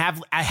 And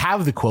I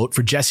have the quote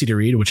for Jesse to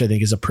read, which I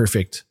think is a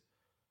perfect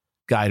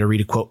guy to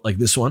read a quote like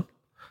this one.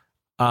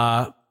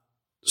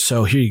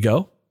 So here you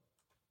go.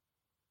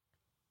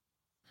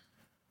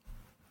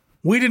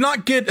 We did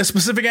not get a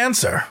specific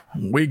answer.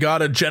 We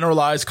got a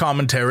generalized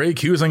commentary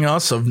accusing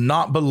us of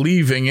not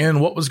believing in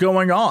what was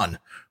going on.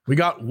 We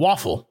got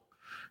waffle.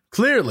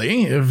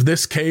 Clearly, if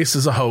this case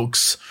is a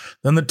hoax,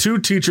 then the two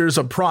teachers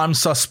are prime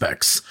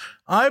suspects.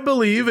 I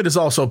believe it is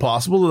also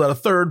possible that a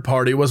third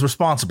party was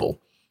responsible.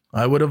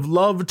 I would have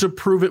loved to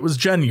prove it was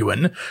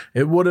genuine.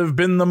 It would have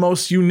been the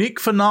most unique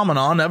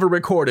phenomenon ever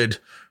recorded.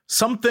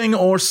 Something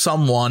or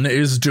someone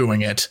is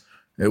doing it.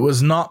 It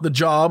was not the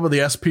job of the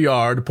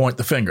SPR to point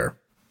the finger.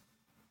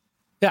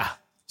 Yeah.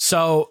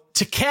 So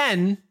to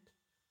Ken,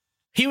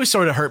 he was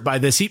sort of hurt by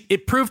this.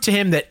 It proved to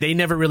him that they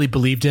never really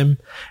believed him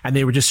and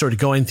they were just sort of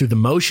going through the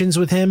motions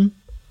with him.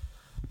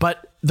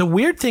 But the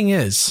weird thing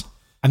is,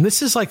 and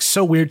this is like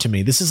so weird to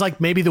me, this is like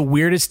maybe the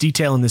weirdest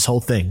detail in this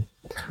whole thing.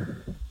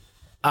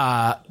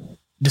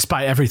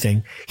 Despite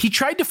everything, he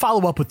tried to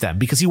follow up with them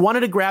because he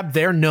wanted to grab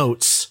their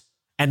notes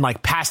and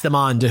like pass them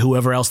on to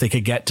whoever else they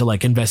could get to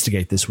like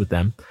investigate this with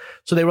them.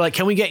 So they were like,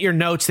 can we get your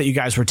notes that you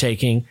guys were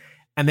taking?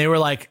 And they were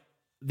like,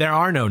 there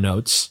are no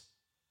notes.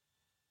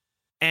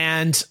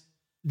 And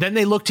then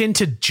they looked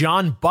into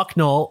John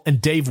Bucknell and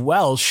Dave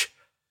Welsh,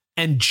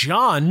 and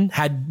John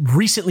had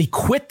recently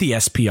quit the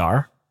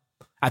SPR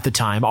at the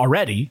time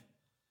already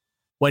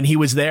when he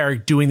was there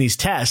doing these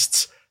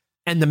tests.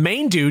 And the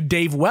main dude,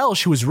 Dave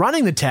Welsh, who was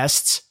running the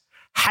tests,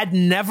 had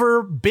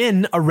never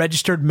been a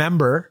registered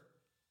member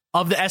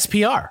of the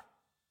SPR.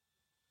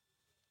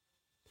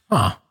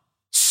 Huh.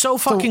 So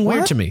fucking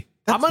weird to me.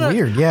 That's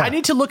weird, yeah. I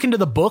need to look into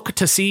the book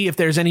to see if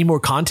there's any more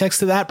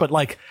context to that. But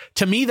like,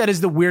 to me, that is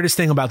the weirdest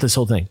thing about this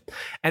whole thing.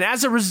 And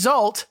as a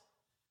result,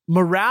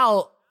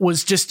 morale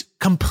was just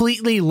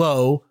completely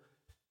low.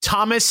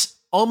 Thomas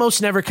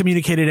almost never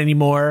communicated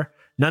anymore.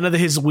 None of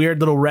his weird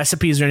little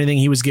recipes or anything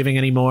he was giving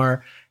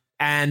anymore.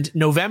 And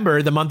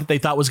November, the month that they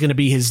thought was going to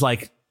be his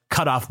like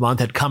cutoff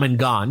month, had come and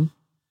gone.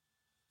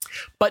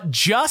 But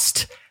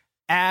just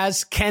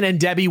as Ken and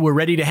Debbie were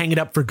ready to hang it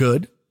up for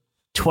good,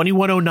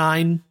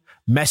 2109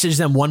 messaged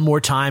them one more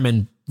time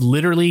and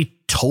literally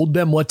told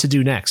them what to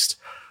do next,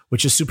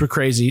 which is super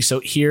crazy.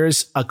 So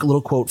here's a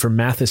little quote from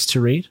Mathis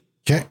to read.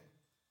 Okay.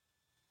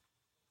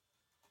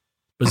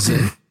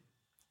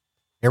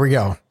 Here we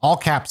go. All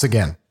caps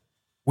again.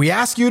 We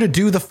ask you to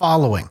do the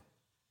following.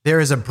 There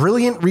is a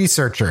brilliant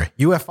researcher,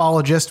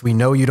 ufologist. We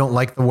know you don't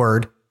like the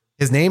word.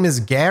 His name is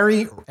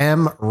Gary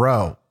M.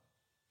 Rowe.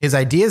 His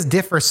ideas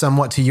differ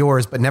somewhat to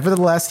yours, but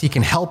nevertheless, he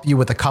can help you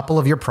with a couple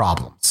of your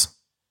problems.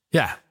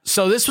 Yeah.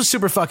 So this was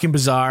super fucking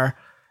bizarre.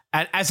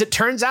 And as it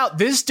turns out,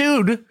 this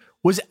dude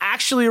was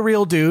actually a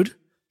real dude.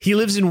 He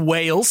lives in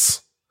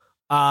Wales.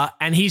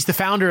 And he's the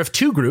founder of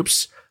two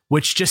groups,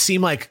 which just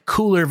seem like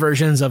cooler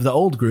versions of the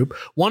old group.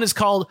 One is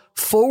called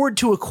Forward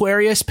to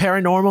Aquarius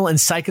Paranormal and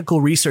Psychical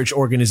Research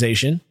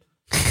Organization,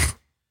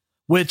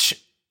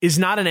 which is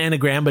not an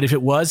anagram, but if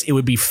it was, it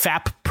would be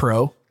FAP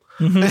Pro.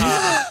 And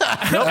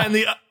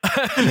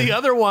the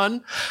other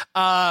one,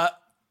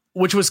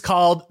 which was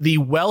called the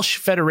Welsh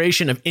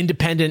Federation of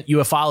Independent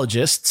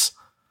Ufologists,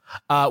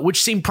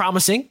 which seemed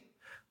promising,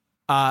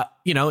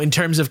 in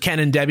terms of Ken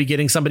and Debbie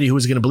getting somebody who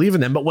was going to believe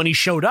in them. But when he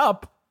showed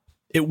up,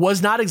 it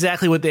was not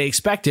exactly what they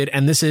expected.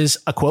 And this is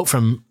a quote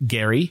from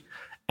Gary.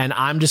 And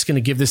I'm just going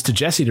to give this to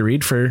Jesse to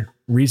read for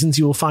reasons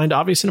you will find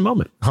obvious in a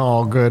moment.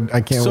 Oh, good. I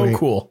can't wait. So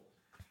cool.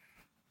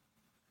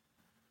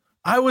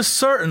 I was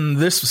certain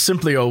this was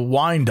simply a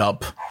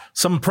wind-up.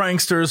 Some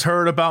pranksters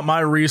heard about my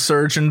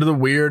research into the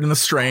weird and the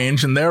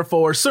strange, and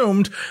therefore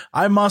assumed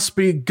I must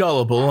be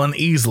gullible and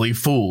easily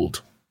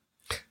fooled.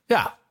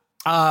 Yeah.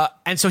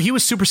 And so he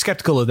was super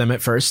skeptical of them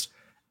at first.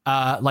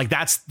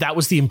 That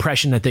was the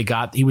impression that they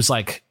got. He was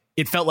like,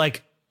 it felt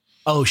like,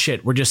 oh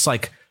shit, we're just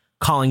like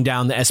calling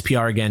down the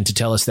SPR again to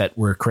tell us that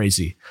we're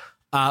crazy.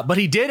 But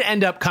he did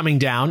end up coming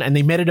down, and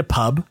they met at a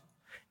pub.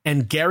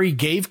 And Gary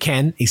gave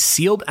Ken a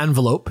sealed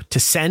envelope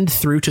to send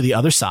through to the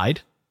other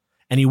side,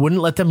 and he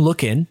wouldn't let them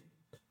look in.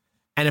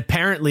 And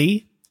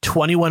apparently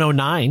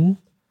 2109,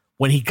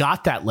 when he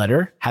got that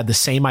letter, had the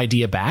same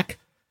idea back.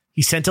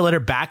 He sent a letter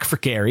back for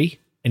Gary,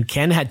 and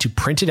Ken had to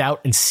print it out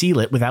and seal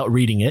it without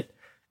reading it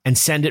and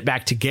send it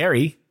back to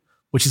Gary,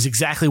 which is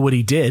exactly what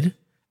he did.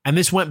 And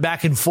this went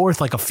back and forth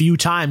like a few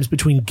times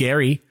between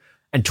Gary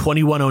and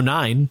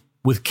 2109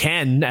 with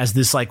Ken as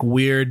this like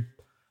weird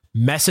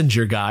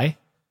messenger guy.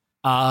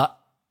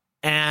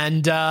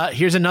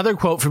 Here's another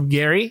quote from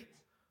Gary,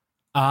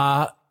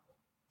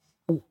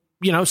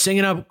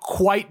 singing a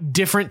quite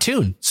different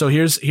tune. So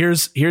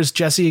here's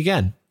Jesse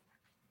again.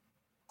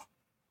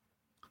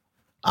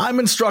 I'm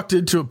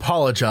instructed to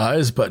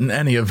apologize, but in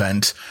any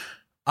event,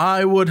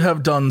 I would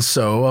have done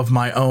so of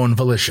my own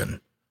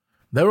volition.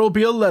 There will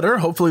be a letter,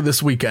 hopefully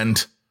this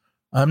weekend.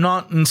 I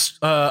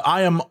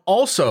am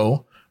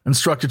also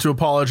instructed to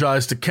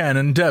apologize to Ken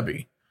and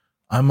Debbie.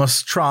 I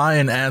must try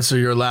and answer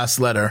your last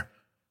letter.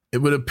 It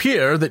would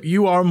appear that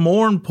you are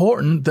more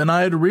important than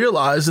I had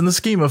realized in the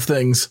scheme of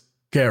things,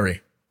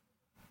 Gary.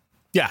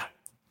 Yeah.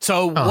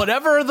 So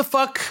whatever the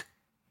fuck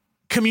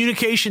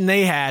communication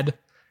they had,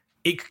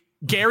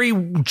 Gary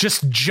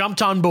just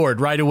jumped on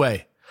board right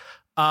away.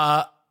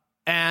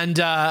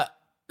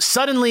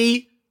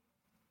 Suddenly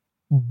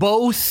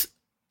both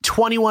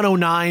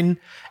 2109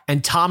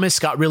 and Thomas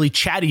got really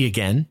chatty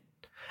again.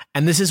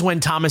 And this is when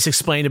Thomas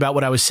explained about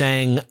what I was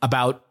saying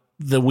about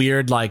the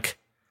weird, like,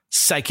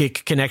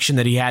 psychic connection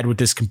that he had with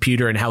this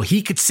computer and how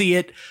he could see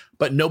it,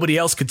 but nobody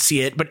else could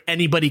see it, but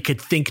anybody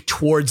could think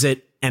towards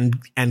it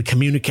and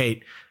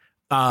communicate,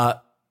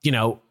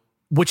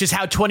 which is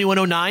how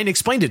 2109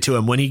 explained it to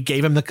him when he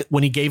gave him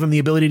the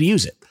ability to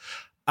use it.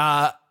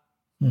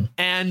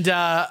 And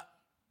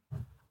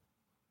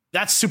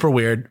that's super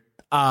weird.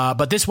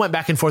 But this went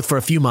back and forth for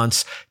a few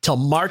months till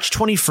March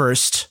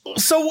 21st.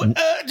 So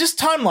just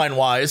timeline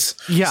wise,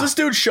 so this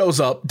dude shows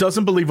up,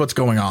 doesn't believe what's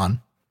going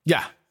on.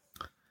 Yeah.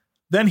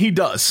 Then he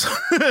does.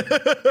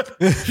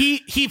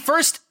 he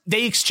first,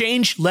 they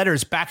exchange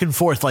letters back and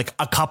forth like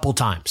a couple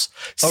times.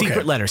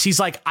 Secret letters. He's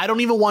like, I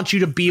don't even want you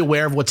to be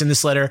aware of what's in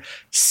this letter.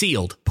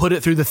 Sealed. Put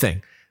it through the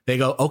thing. They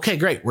go, okay,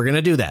 great. We're going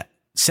to do that.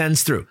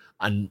 Sends through.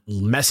 A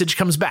message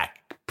comes back.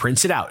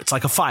 Prints it out. It's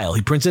like a file.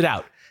 He prints it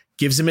out.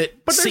 Gives him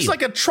it. But there's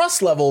like a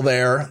trust level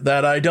there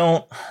that I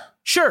don't.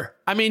 Sure.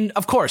 I mean,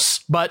 of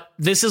course. But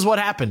this is what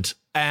happened.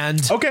 And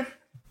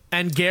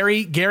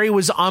Gary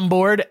was on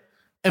board.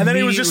 And then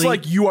he was just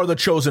like, you are the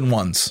chosen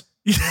ones.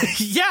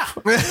 Yeah.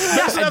 So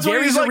that's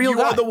what he's like.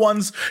 You are the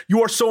ones.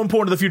 You are so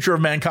important to the future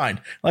of mankind.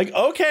 Like,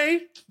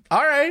 okay.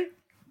 All right.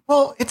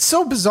 Well, it's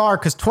so bizarre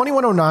because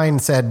 2109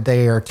 said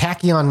they are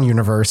tachyon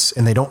universe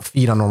and they don't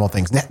feed on normal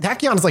things.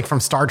 Tachyon is like from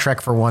Star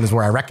Trek, for one, is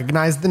where I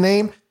recognize the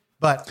name.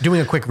 But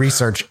doing a quick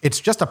research, it's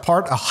just a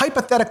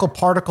hypothetical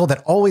particle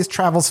that always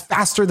travels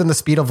faster than the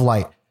speed of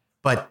light.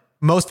 But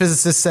most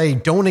physicists say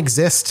don't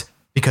exist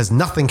because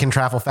nothing can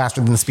travel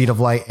faster than the speed of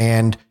light,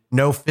 and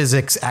no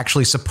physics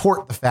actually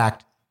support the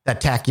fact that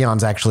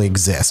tachyons actually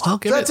exist. Well,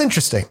 so that's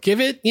interesting.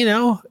 Give it, 80,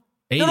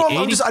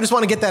 I just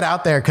want to get that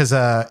out there because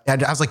I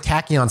was like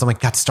tachyons. I'm like,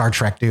 that's Star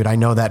Trek, dude. I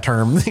know that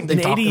term. They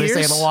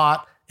say it a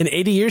lot. In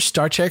 80 years,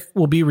 Star Trek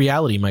will be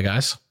reality, my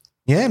guys.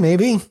 Yeah,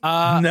 maybe.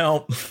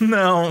 No.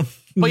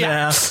 But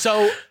yeah,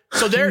 so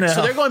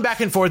they're going back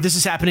and forth. This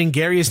is happening.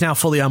 Gary is now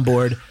fully on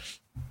board.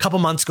 A couple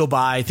months go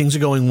by. Things are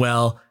going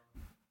well.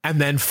 And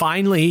then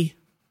finally,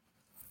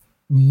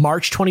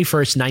 March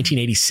 21st,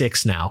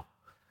 1986 now,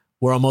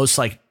 we're almost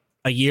like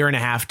a year and a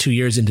half, 2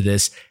 years into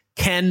this.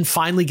 Ken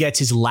finally gets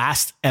his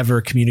last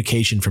ever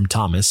communication from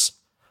Thomas.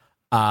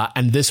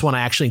 And this one,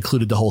 I actually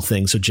included the whole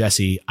thing. So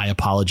Jesse, I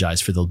apologize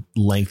for the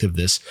length of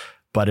this,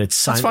 but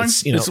it's fine.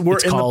 We're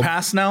in the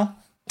past now.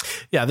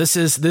 Yeah, this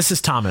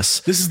is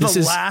Thomas. This is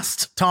the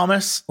last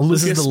Thomas.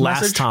 This is the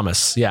last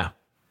Thomas. Yeah.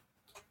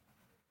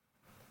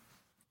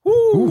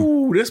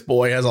 Ooh, this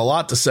boy has a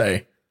lot to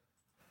say.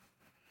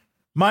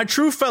 My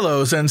true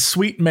fellows and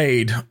sweet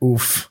maid.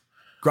 Oof.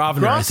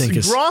 Grosvenor, I think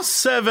is.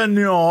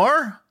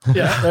 Grosvenor.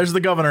 Yeah, there's the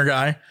governor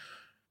guy.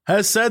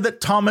 Has said that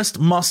Thomas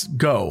must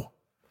go.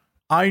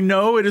 I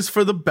know it is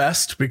for the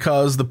best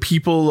because the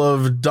people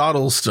of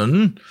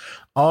Dodleston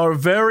are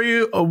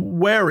very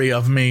wary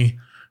of me.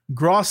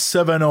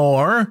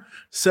 Grosvenor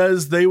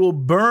says they will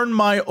burn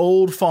my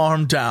old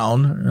farm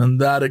down,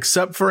 and that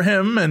except for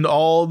him and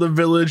all the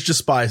village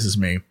despises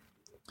me.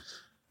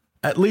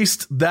 At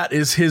least that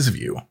is his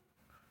view.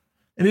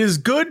 It is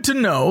good to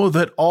know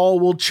that all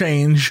will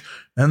change,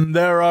 and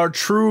there are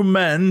true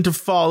men to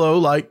follow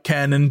like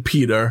Ken and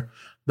Peter,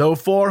 though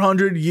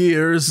 400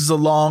 years is a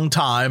long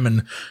time,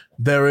 and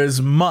there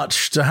is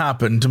much to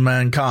happen to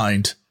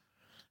mankind.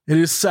 It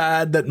is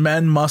sad that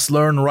men must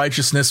learn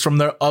righteousness from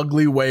their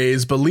ugly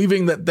ways,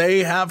 believing that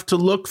they have to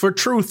look for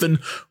truth and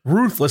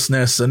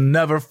ruthlessness and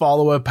never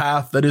follow a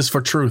path that is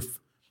for truth.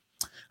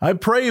 I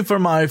pray for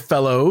my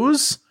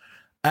fellows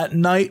at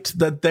night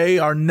that they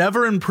are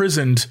never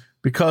imprisoned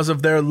because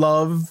of their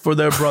love for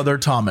their brother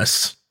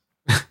Thomas.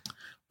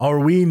 Are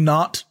we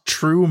not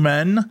true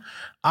men?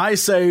 I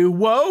say,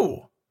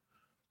 woe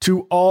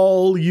to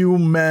all you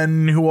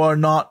men who are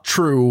not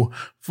true,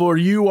 for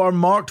you are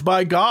marked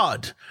by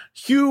God.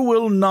 You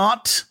will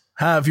not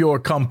have your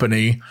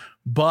company,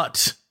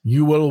 but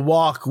you will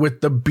walk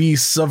with the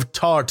beasts of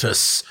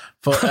Tartarus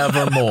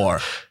forevermore.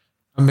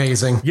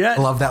 Amazing. Yeah.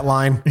 I love that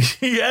line.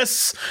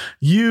 Yes,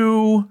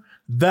 you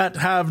that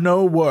have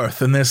no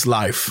worth in this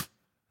life.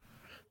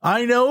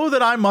 I know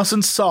that I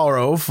mustn't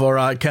sorrow, for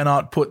I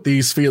cannot put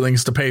these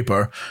feelings to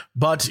paper,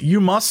 but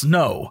you must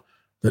know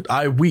that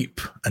I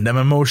weep and am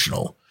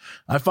emotional.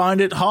 I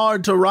find it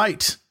hard to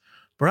write.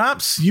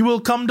 Perhaps you will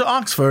come to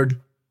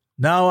Oxford.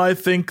 Now I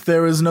think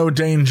there is no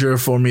danger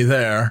for me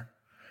there.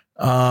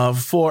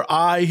 For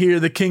I hear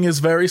the king is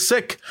very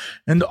sick,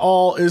 and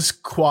all is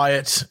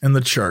quiet in the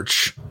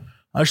church.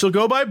 I shall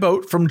go by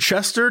boat from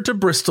Chester to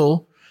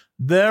Bristol.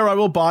 There I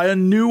will buy a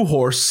new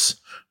horse,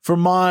 for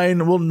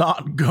mine will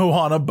not go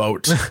on a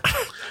boat.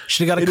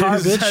 Should have got a car,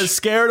 bitch. It is as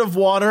scared of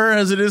water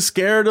as it is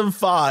scared of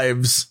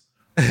fives.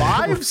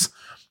 Fives?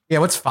 Yeah,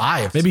 what's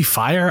five? Maybe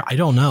fire? I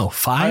don't know.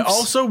 Fives? I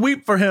also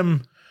weep for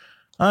him.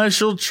 I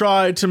shall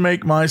try to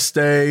make my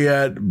stay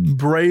at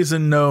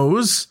Brazen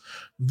Nose,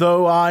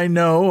 though I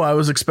know I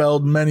was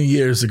expelled many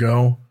years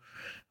ago.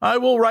 I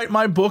will write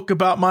my book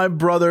about my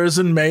brothers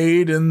and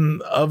maid,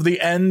 and of the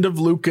end of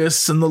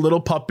Lucas and the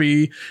little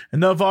puppy,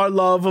 and of our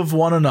love of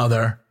one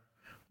another.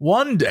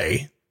 One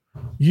day,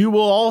 You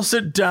will all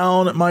sit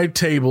down at my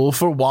table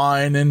for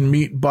wine and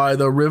meet by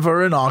the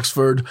river in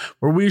Oxford,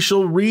 where we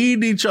shall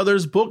read each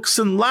other's books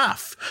and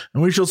laugh,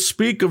 and we shall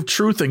speak of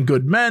truth and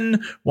good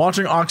men,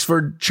 watching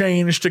Oxford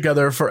change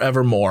together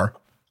forevermore.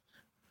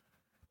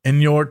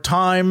 In your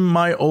time,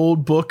 my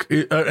book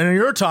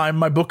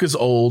is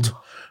old,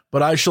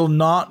 but I shall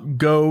not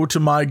go to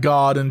my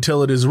God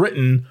until it is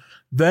written.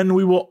 Then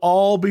we will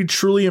all be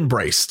truly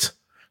embraced.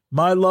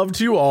 My love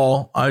to you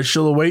all. I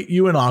shall await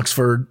you in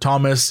Oxford.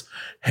 Thomas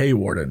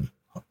Haywarden.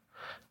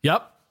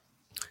 Yep.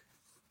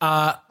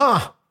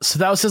 So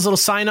that was his little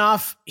sign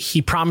off.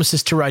 He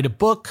promises to write a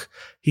book.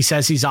 He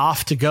says he's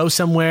off to go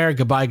somewhere.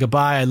 Goodbye,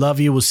 goodbye. I love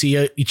you. We'll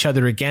see each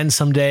other again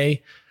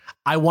someday.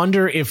 I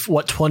wonder if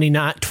what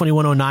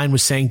 2109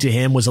 was saying to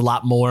him was a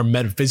lot more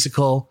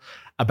metaphysical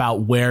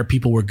about where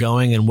people were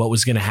going and what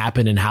was going to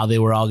happen and how they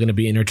were all going to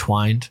be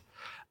intertwined.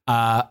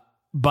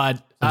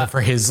 But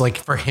for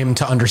him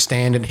to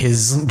understand it,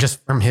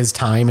 just from his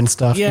time and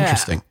stuff. Yeah.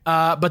 Interesting.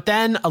 But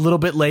then a little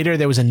bit later,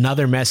 there was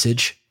another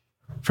message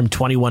from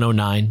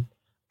 2109.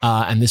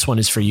 And this one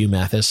is for you,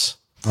 Mathis.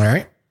 All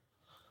right.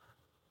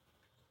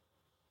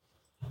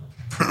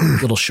 A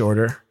little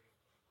shorter.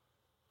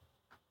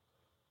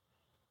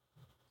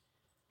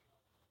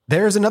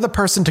 There is another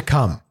person to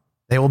come.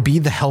 They will be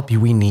the help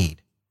we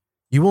need.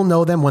 You will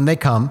know them when they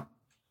come.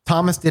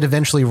 Thomas did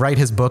eventually write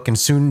his book and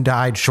soon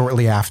died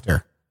shortly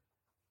after.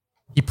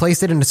 He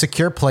placed it in a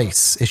secure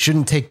place. It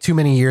shouldn't take too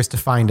many years to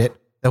find it,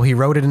 though he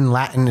wrote it in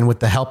Latin and with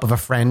the help of a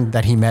friend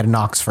that he met in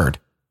Oxford.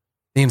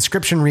 The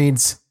inscription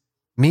reads,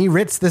 "Me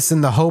writes this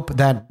in the hope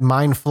that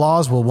mine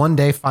flaws will one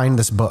day find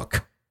this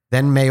book.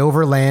 Then may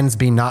overlands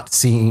be not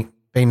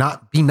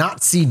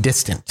see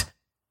distant."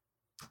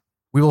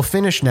 We will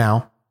finish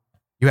now.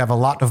 You have a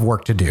lot of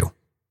work to do.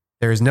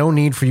 There is no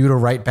need for you to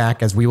write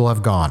back as we will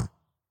have gone.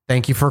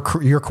 Thank you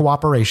for your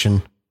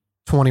cooperation,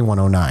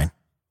 2109.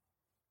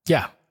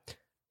 Yeah.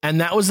 And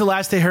that was the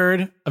last they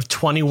heard of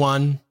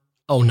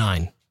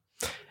 2109.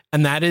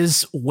 And that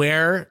is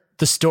where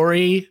the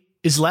story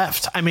is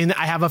left. I mean,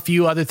 I have a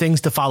few other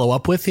things to follow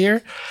up with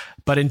here,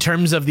 but in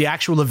terms of the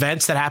actual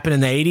events that happened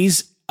in the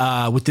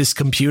 80s with this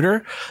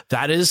computer,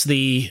 that is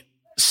the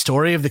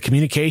story of the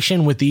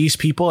communication with these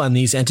people and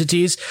these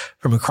entities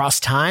from across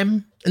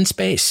time and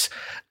space.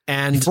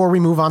 And before we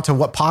move on to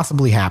what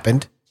possibly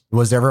happened,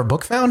 was there ever a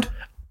book found?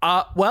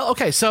 Well,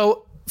 okay.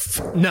 So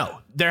no,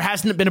 there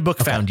hasn't been a book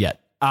found yet.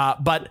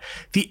 But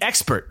the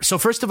expert. So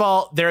first of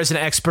all, there is an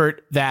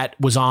expert that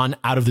was on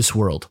Out of This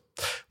World,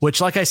 which,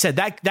 like I said,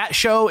 that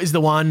show is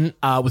the one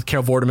with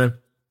Carol Vorderman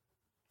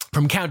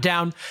from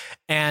Countdown.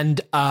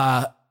 And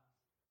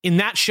in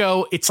that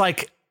show, it's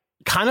like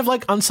kind of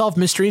like Unsolved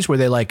Mysteries where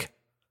they like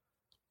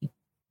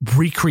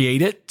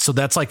recreate it. So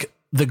that's like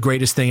the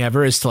greatest thing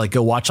ever is to like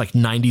go watch like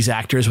 90s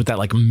actors with that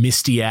like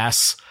misty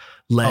ass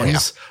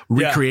lens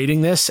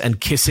recreating this and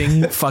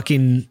kissing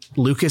fucking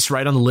Lucas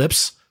right on the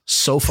lips.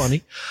 So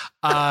funny.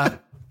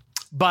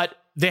 But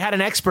they had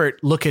an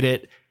expert look at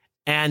it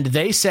and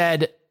they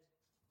said,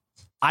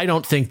 I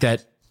don't think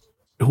that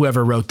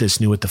whoever wrote this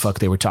knew what the fuck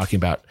they were talking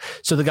about.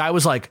 So the guy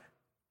was like,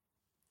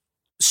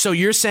 so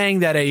you're saying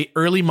that a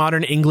early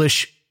modern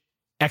English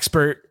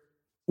expert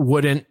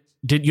you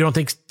don't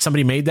think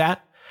somebody made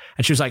that?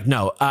 And she was like,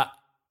 no,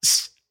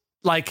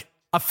 like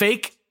a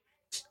fake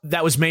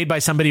that was made by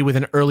somebody with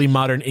an early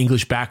modern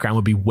English background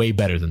would be way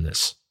better than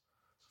this.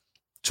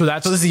 So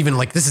this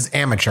is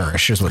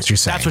amateurish is what you're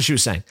saying. That's what she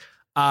was saying.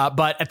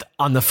 But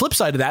on the flip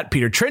side of that,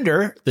 Peter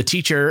Trinder, the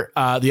teacher,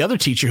 the other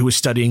teacher who was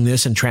studying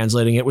this and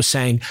translating it was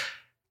saying,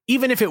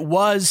 even if it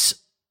was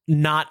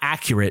not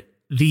accurate,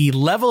 the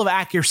level of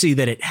accuracy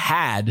that it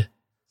had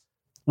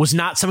was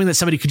not something that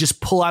somebody could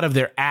just pull out of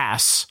their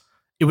ass.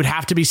 It would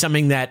have to be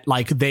something that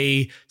like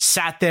they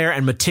sat there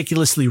and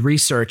meticulously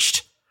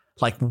researched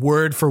like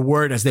word for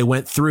word as they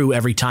went through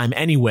every time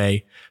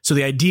anyway. So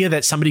the idea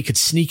that somebody could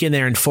sneak in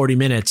there in 40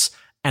 minutes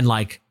and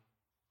like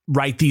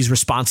write these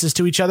responses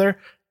to each other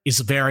is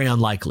very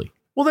unlikely.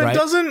 Well, that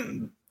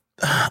doesn't.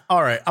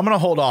 All right, I'm going to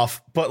hold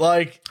off. But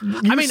like,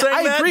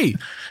 I agree.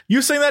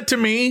 You saying that to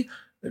me,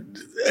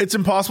 it's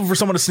impossible for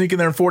someone to sneak in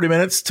there in 40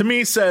 minutes. To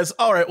me, says,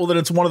 all right, well, then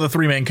it's one of the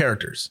three main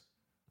characters,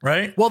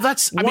 right? Well,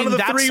 that's one of the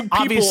three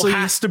people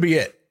has to be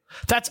it.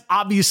 That's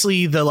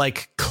obviously the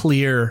like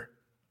clear.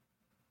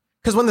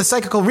 Because when the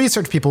psychical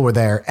research people were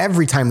there,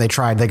 every time they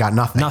tried, they got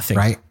nothing.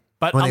 Right?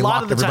 But when they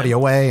locked everybody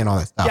away and all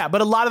that stuff. Yeah,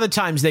 but a lot of the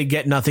times they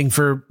get nothing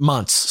for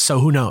months. So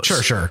who knows?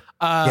 Sure.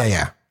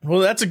 Yeah. Well,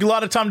 that's a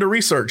lot of time to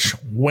research.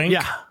 Wink.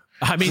 Yeah.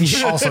 I mean,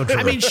 also true.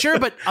 I mean, sure,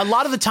 but a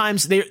lot of the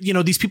times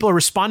these people are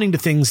responding to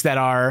things that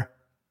are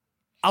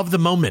of the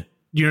moment.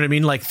 You know what I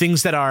mean? Like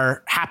things that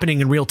are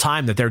happening in real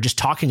time that they're just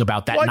talking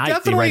about that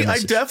night. I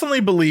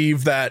definitely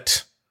believe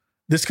that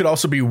this could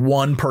also be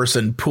one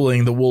person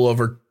pulling the wool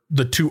over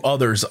the two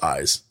others'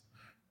 eyes.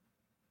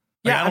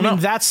 Like, yeah, I mean,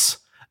 that's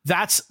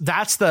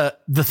the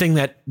thing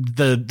that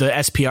the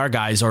SPR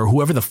guys or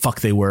whoever the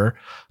fuck they were,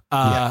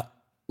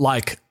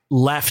 like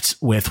left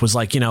with was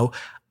like,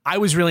 I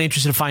was really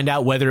interested to find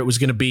out whether it was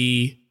going to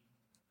be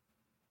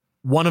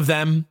one of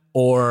them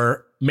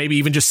or maybe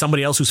even just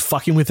somebody else who's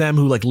fucking with them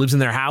who like lives in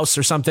their house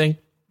or something.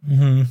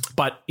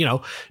 But, you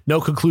know, no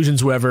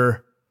conclusions were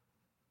ever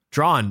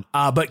drawn.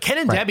 But Ken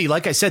and Debbie,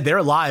 like I said, they're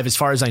alive as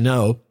far as I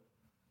know.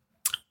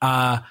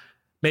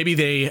 Maybe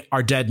they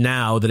are dead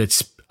now that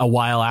it's a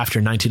while after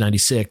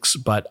 1996,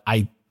 but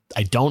I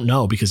don't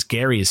know because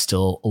Gary is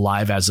still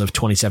alive as of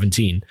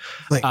 2017.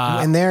 Like,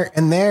 and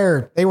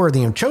they were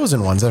the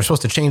chosen ones. They're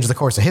supposed to change the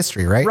course of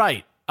history, right?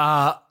 Right.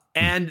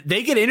 And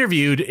they get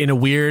interviewed in a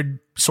weird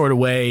sort of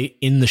way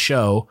in the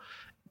show,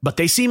 but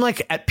they seem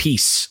like at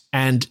peace.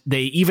 And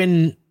they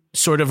even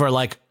sort of are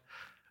like,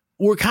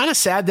 we're kind of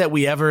sad that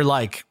we ever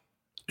like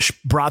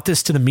brought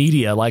this to the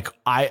media. Like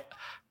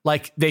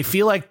they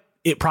feel like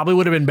it probably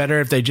would have been better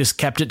if they just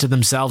kept it to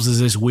themselves as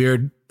this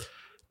weird,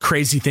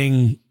 crazy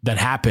thing that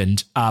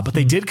happened. But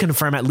they did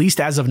confirm, at least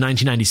as of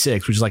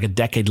 1996, which is like a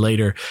decade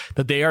later,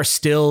 that they are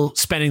still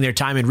spending their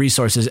time and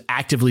resources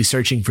actively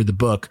searching for the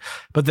book,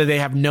 but that they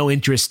have no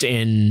interest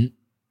in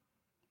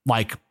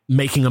like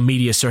making a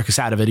media circus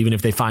out of it. Even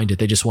if they find it,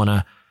 they just want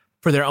to,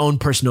 for their own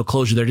personal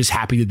closure, they're just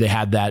happy that they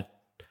had that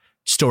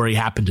story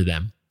happen to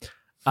them.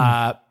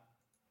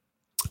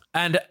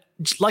 And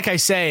like I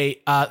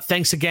say,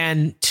 thanks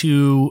again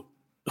to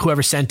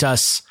whoever sent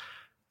us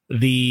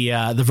the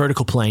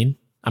vertical plane.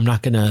 I'm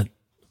not going to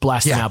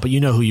blast them out, but you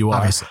know who you are.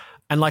 Obviously.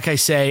 And like I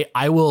say,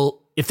 I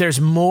will, if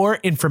there's more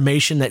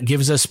information that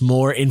gives us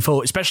more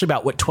info, especially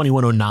about what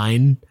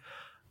 2109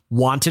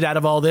 wanted out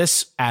of all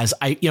this, as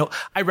I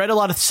read a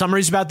lot of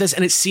summaries about this,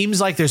 and it seems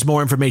like there's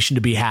more information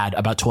to be had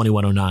about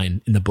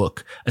 2109 in the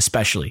book,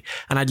 especially.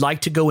 And I'd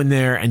like to go in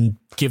there and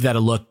give that a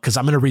look, because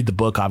I'm going to read the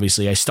book.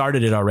 Obviously, I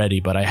started it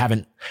already, but I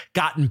haven't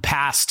gotten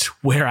past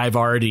where I've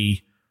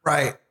already.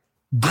 Right.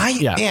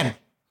 Man,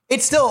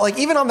 it's still like,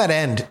 even on that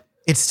end,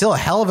 it's still a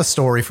hell of a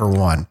story for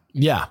one.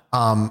 Yeah.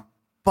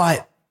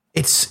 But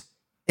it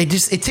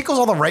tickles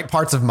all the right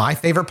parts of my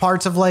favorite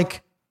parts of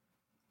like,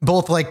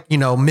 both like, you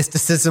know,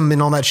 mysticism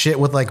and all that shit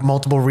with like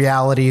multiple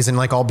realities and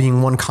like all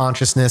being one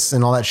consciousness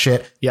and all that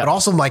shit. Yeah. But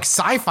also like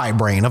sci-fi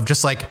brain of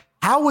just like,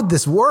 how would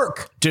this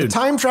work? Dude, the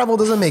time travel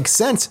doesn't make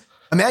sense.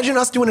 Imagine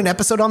us doing an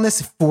episode on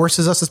this. It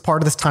forces us as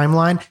part of this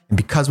timeline. And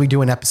because we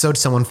do an episode,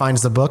 someone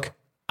finds the book.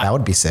 That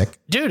would be sick.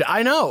 Dude,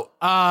 I know.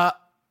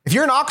 If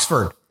you're in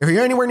Oxford, if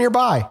you're anywhere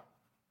nearby,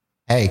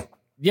 hey,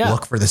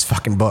 look for this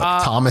fucking book.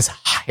 Thomas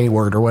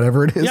Hayward or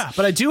whatever it is. Yeah,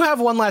 but I do have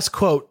one last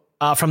quote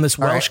from this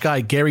Welsh guy,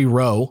 Gary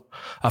Rowe,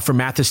 for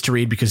Mathis to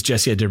read, because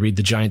Jesse had to read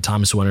the Giant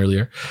Thomas one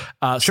earlier.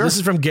 So this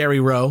is from Gary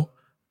Rowe.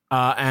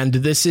 And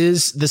this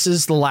is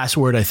the last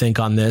word, I think,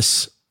 on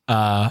this,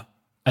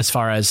 as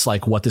far as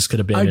like what this could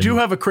have been. I do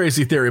have a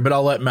crazy theory, but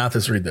I'll let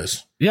Mathis read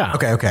this. Yeah.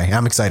 Okay.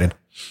 I'm excited.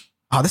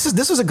 Oh,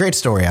 this was a great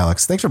story,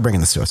 Alex. Thanks for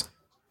bringing this to us.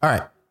 All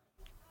right.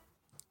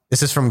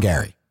 This is from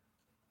Gary.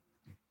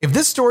 If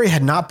this story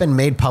had not been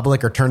made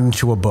public or turned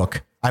into a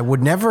book, I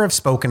would never have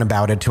spoken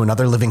about it to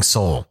another living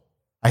soul.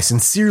 I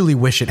sincerely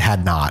wish it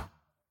had not.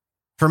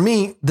 For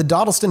me, the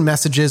Dawdleston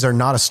messages are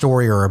not a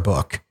story or a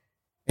book.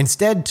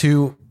 Instead,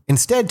 too,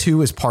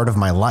 is part of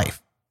my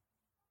life.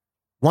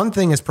 One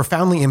thing has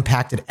profoundly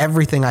impacted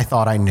everything I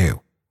thought I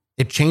knew.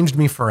 It changed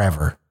me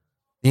forever.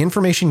 The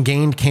information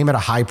gained came at a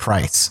high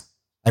price.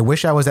 I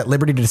wish I was at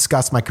liberty to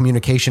discuss my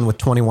communication with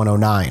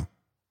 2109.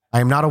 I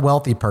am not a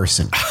wealthy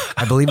person.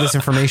 I believe this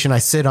information I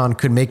sit on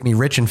could make me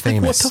rich and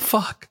famous. What the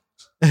fuck?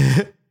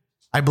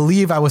 I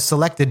believe I was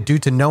selected due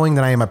to knowing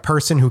that I am a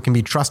person who can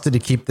be trusted to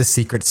keep the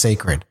secret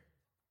sacred.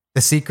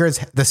 The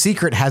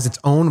secret has its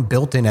own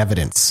built-in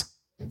evidence.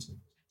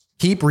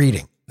 Keep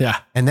reading. Yeah.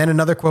 And then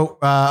another quote.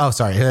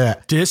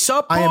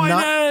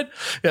 Disappointed.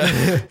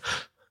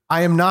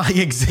 I am not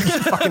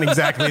fucking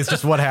exactly. It's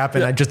just what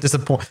happened. I just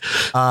disappoint.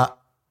 I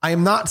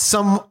am not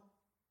some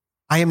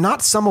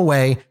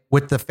away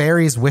with the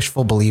fairies'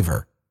 wishful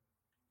believer.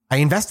 I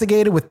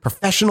investigated with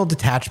professional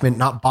detachment,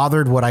 not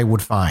bothered what I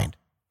would find,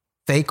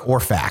 fake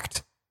or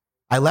fact.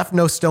 I left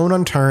no stone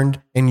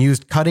unturned and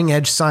used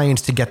cutting-edge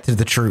science to get to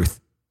the truth.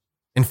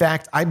 In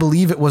fact, I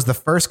believe it was the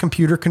first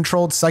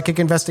computer-controlled psychic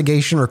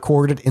investigation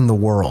recorded in the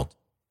world.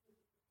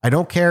 I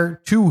don't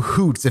care two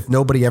hoots if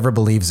nobody ever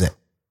believes it.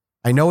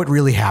 I know it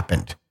really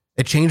happened.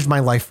 It changed my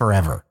life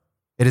forever.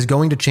 It is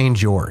going to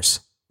change yours.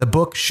 The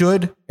book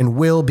should and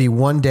will be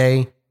one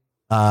day.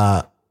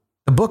 The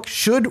book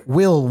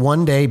will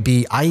one day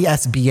be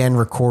ISBN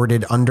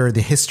recorded under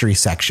the history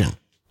section.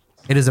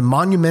 It is a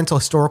monumental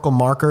historical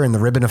marker in the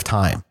ribbon of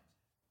time.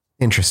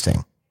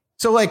 Interesting.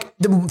 So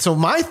so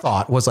my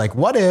thought was like,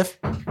 what if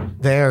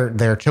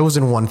their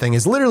chosen one thing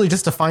is literally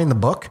just to find the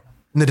book,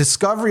 and the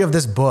discovery of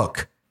this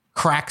book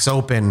cracks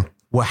open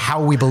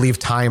how we believe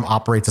time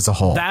operates as a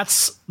whole.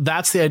 That's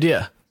the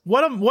idea.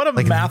 What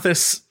a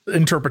Mathis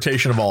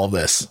interpretation of all of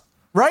this.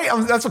 Right?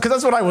 That's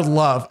what I would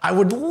love. I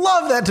would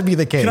love that to be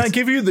the case. Can I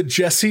give you the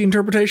Jesse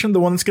interpretation? The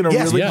one that's going to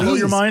really blow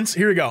your minds?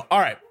 Here we go. All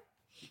right.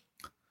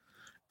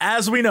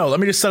 As we know, let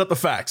me just set up the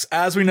facts.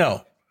 As we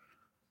know,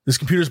 this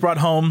computer's brought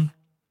home.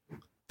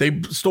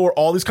 They store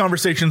all these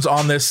conversations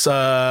on this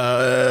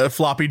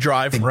floppy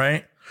drive,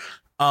 right?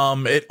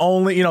 It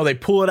only, they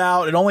pull it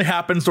out. It only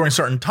happens during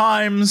certain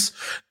times.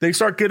 They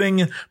start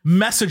getting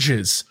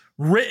messages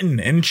written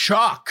in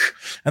chalk,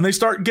 and they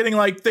start getting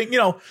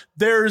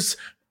there's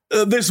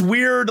this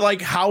weird,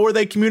 how are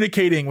they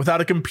communicating without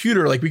a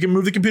computer? Like, we can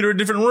move the computer to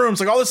different rooms,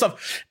 like all this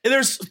stuff.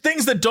 There's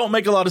things that don't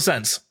make a lot of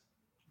sense.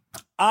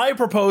 I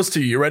propose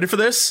to you, ready for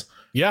this?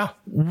 Yeah.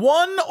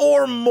 One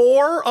or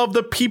more of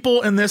the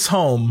people in this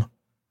home,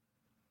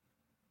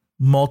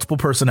 multiple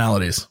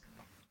personalities.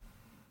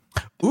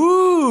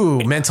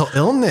 Ooh, mental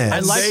illness. I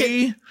like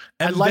it.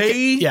 And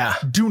they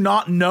do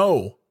not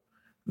know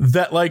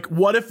that,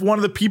 what if one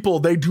of the people,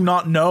 they do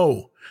not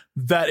know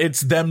that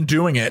it's them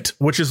doing it,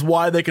 which is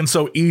why they can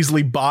so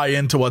easily buy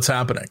into what's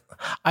happening.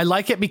 I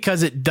like it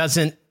because it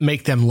doesn't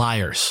make them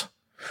liars.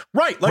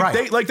 Right.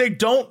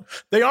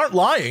 They aren't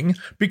lying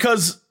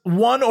because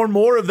one or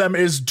more of them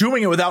is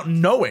doing it without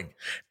knowing.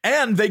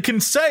 And they can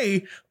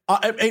say,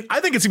 I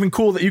think it's even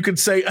cool that you could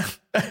say,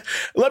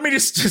 let me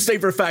just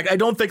state for a fact, I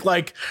don't think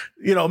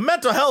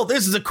mental health,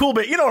 this is a cool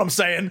bit. You know what I'm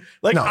saying?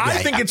 I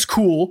think it's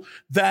cool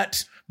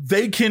that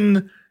they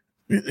can,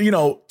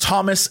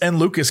 Thomas and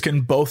Lucas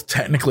can both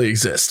technically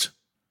exist.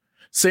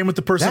 Same with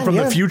the person from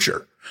the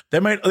future.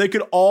 They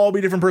could all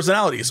be different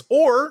personalities,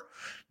 or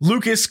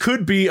Lucas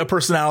could be a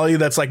personality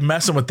that's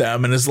messing with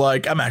them and is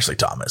like, I'm actually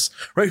Thomas,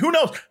 right? Who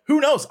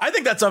knows? I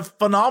think that's a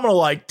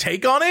phenomenal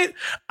take on it.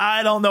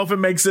 I don't know if it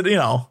makes it,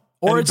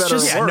 or it's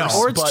just,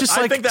 or it's just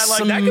I think that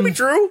that could be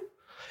true.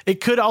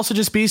 It could also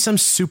just be some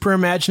super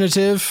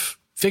imaginative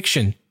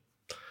fiction.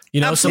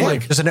 There's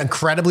an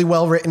incredibly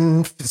well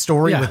written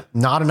story with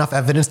not enough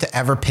evidence to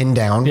ever pin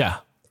down. Yeah.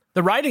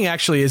 The writing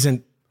actually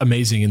isn't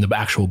amazing in the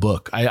actual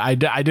book. I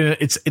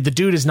didn't, the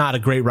dude is not a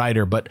great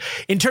writer, but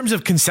in terms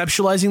of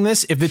conceptualizing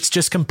this, if it's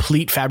just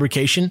complete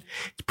fabrication,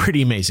 it's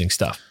pretty amazing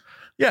stuff.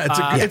 Yeah,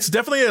 it's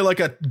definitely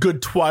a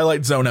good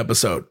Twilight Zone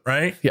episode,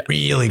 right? Yeah,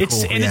 really cool.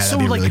 It's so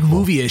really cool.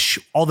 Movie-ish.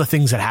 All the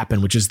things that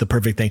happen, which is the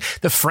perfect thing.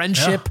 The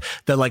friendship,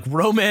 the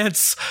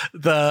romance,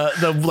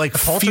 the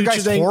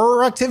poltergeist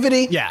horror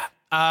activity. Yeah,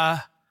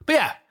 but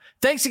yeah.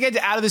 Thanks again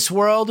to Out of This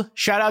World.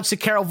 Shout outs to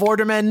Carol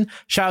Vorderman.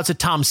 Shout outs to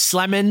Tom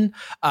Sleman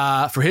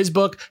for his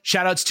book.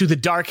 Shout outs to the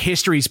Dark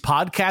Histories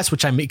podcast,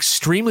 which I'm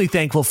extremely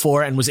thankful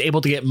for and was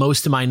able to get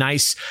most of my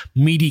nice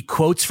meaty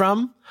quotes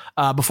from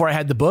before I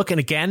had the book. And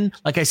again,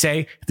 like I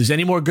say, if there's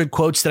any more good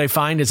quotes that I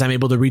find as I'm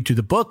able to read through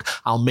the book,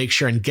 I'll make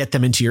sure and get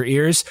them into your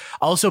ears.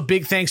 Also,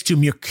 big thanks to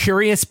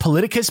Mercurius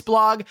Politicus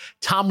blog,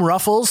 Tom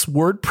Ruffles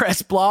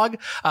WordPress blog,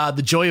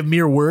 The Joy of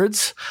Mere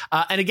Words.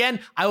 And again,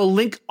 I will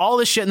link all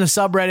this shit in the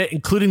subreddit,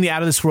 including the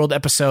Out of This World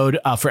episode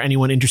for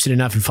anyone interested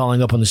enough in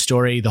following up on the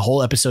story. The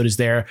whole episode is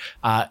there.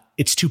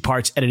 It's 2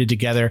 parts edited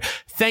together.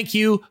 Thank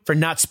you for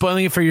not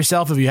spoiling it for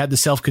yourself if you had the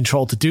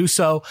self-control to do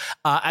so.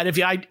 And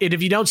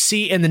if you don't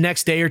see in the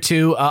next day or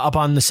two up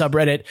on the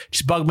subreddit,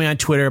 just bug me on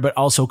Twitter, but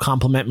also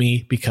compliment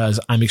me because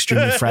I'm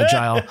extremely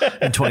fragile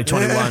in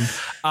 2021.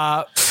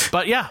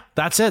 But yeah,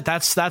 that's it.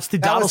 That's the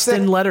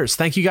Dottleston letters.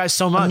 Thank you guys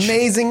so much.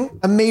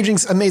 Amazing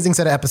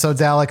set of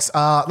episodes, Alex.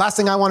 Last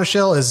thing I want to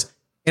show is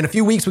in a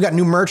few weeks, we got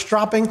new merch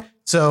dropping.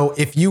 So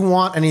if you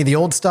want any of the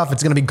old stuff,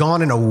 it's going to be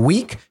gone in a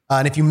week.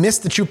 And if you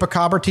missed the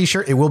Chupacabra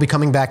t-shirt, it will be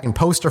coming back in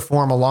poster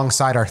form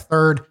alongside our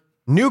 3rd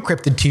new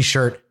cryptid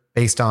t-shirt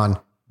based on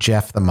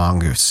Jeff the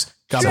Mongoose.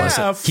 God bless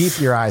it.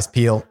 Keep your eyes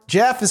peeled.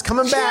 Jeff is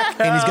coming back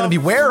and he's going to be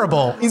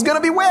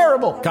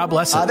wearable. God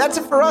bless it. That's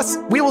it for us.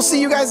 We will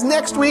see you guys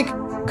next week.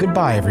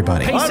 Goodbye,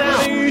 everybody. Peace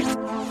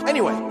out.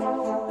 Anyway,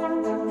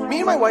 me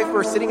and my wife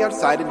were sitting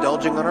outside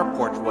indulging on our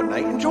porch one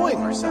night, enjoying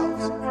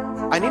ourselves.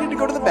 I needed to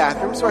go to the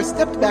bathroom, so I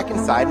stepped back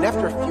inside, and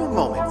after a few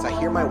moments, I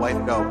hear my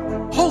wife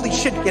go, "Holy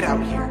shit, get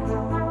out here."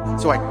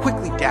 So I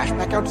quickly dash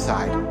back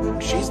outside,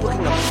 and she's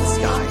looking up at the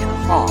sky in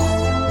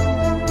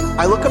awe.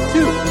 I look up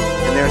too,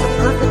 and there's a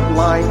perfect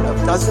line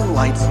of dozen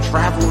lights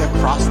traveling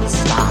across the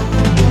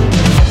sky.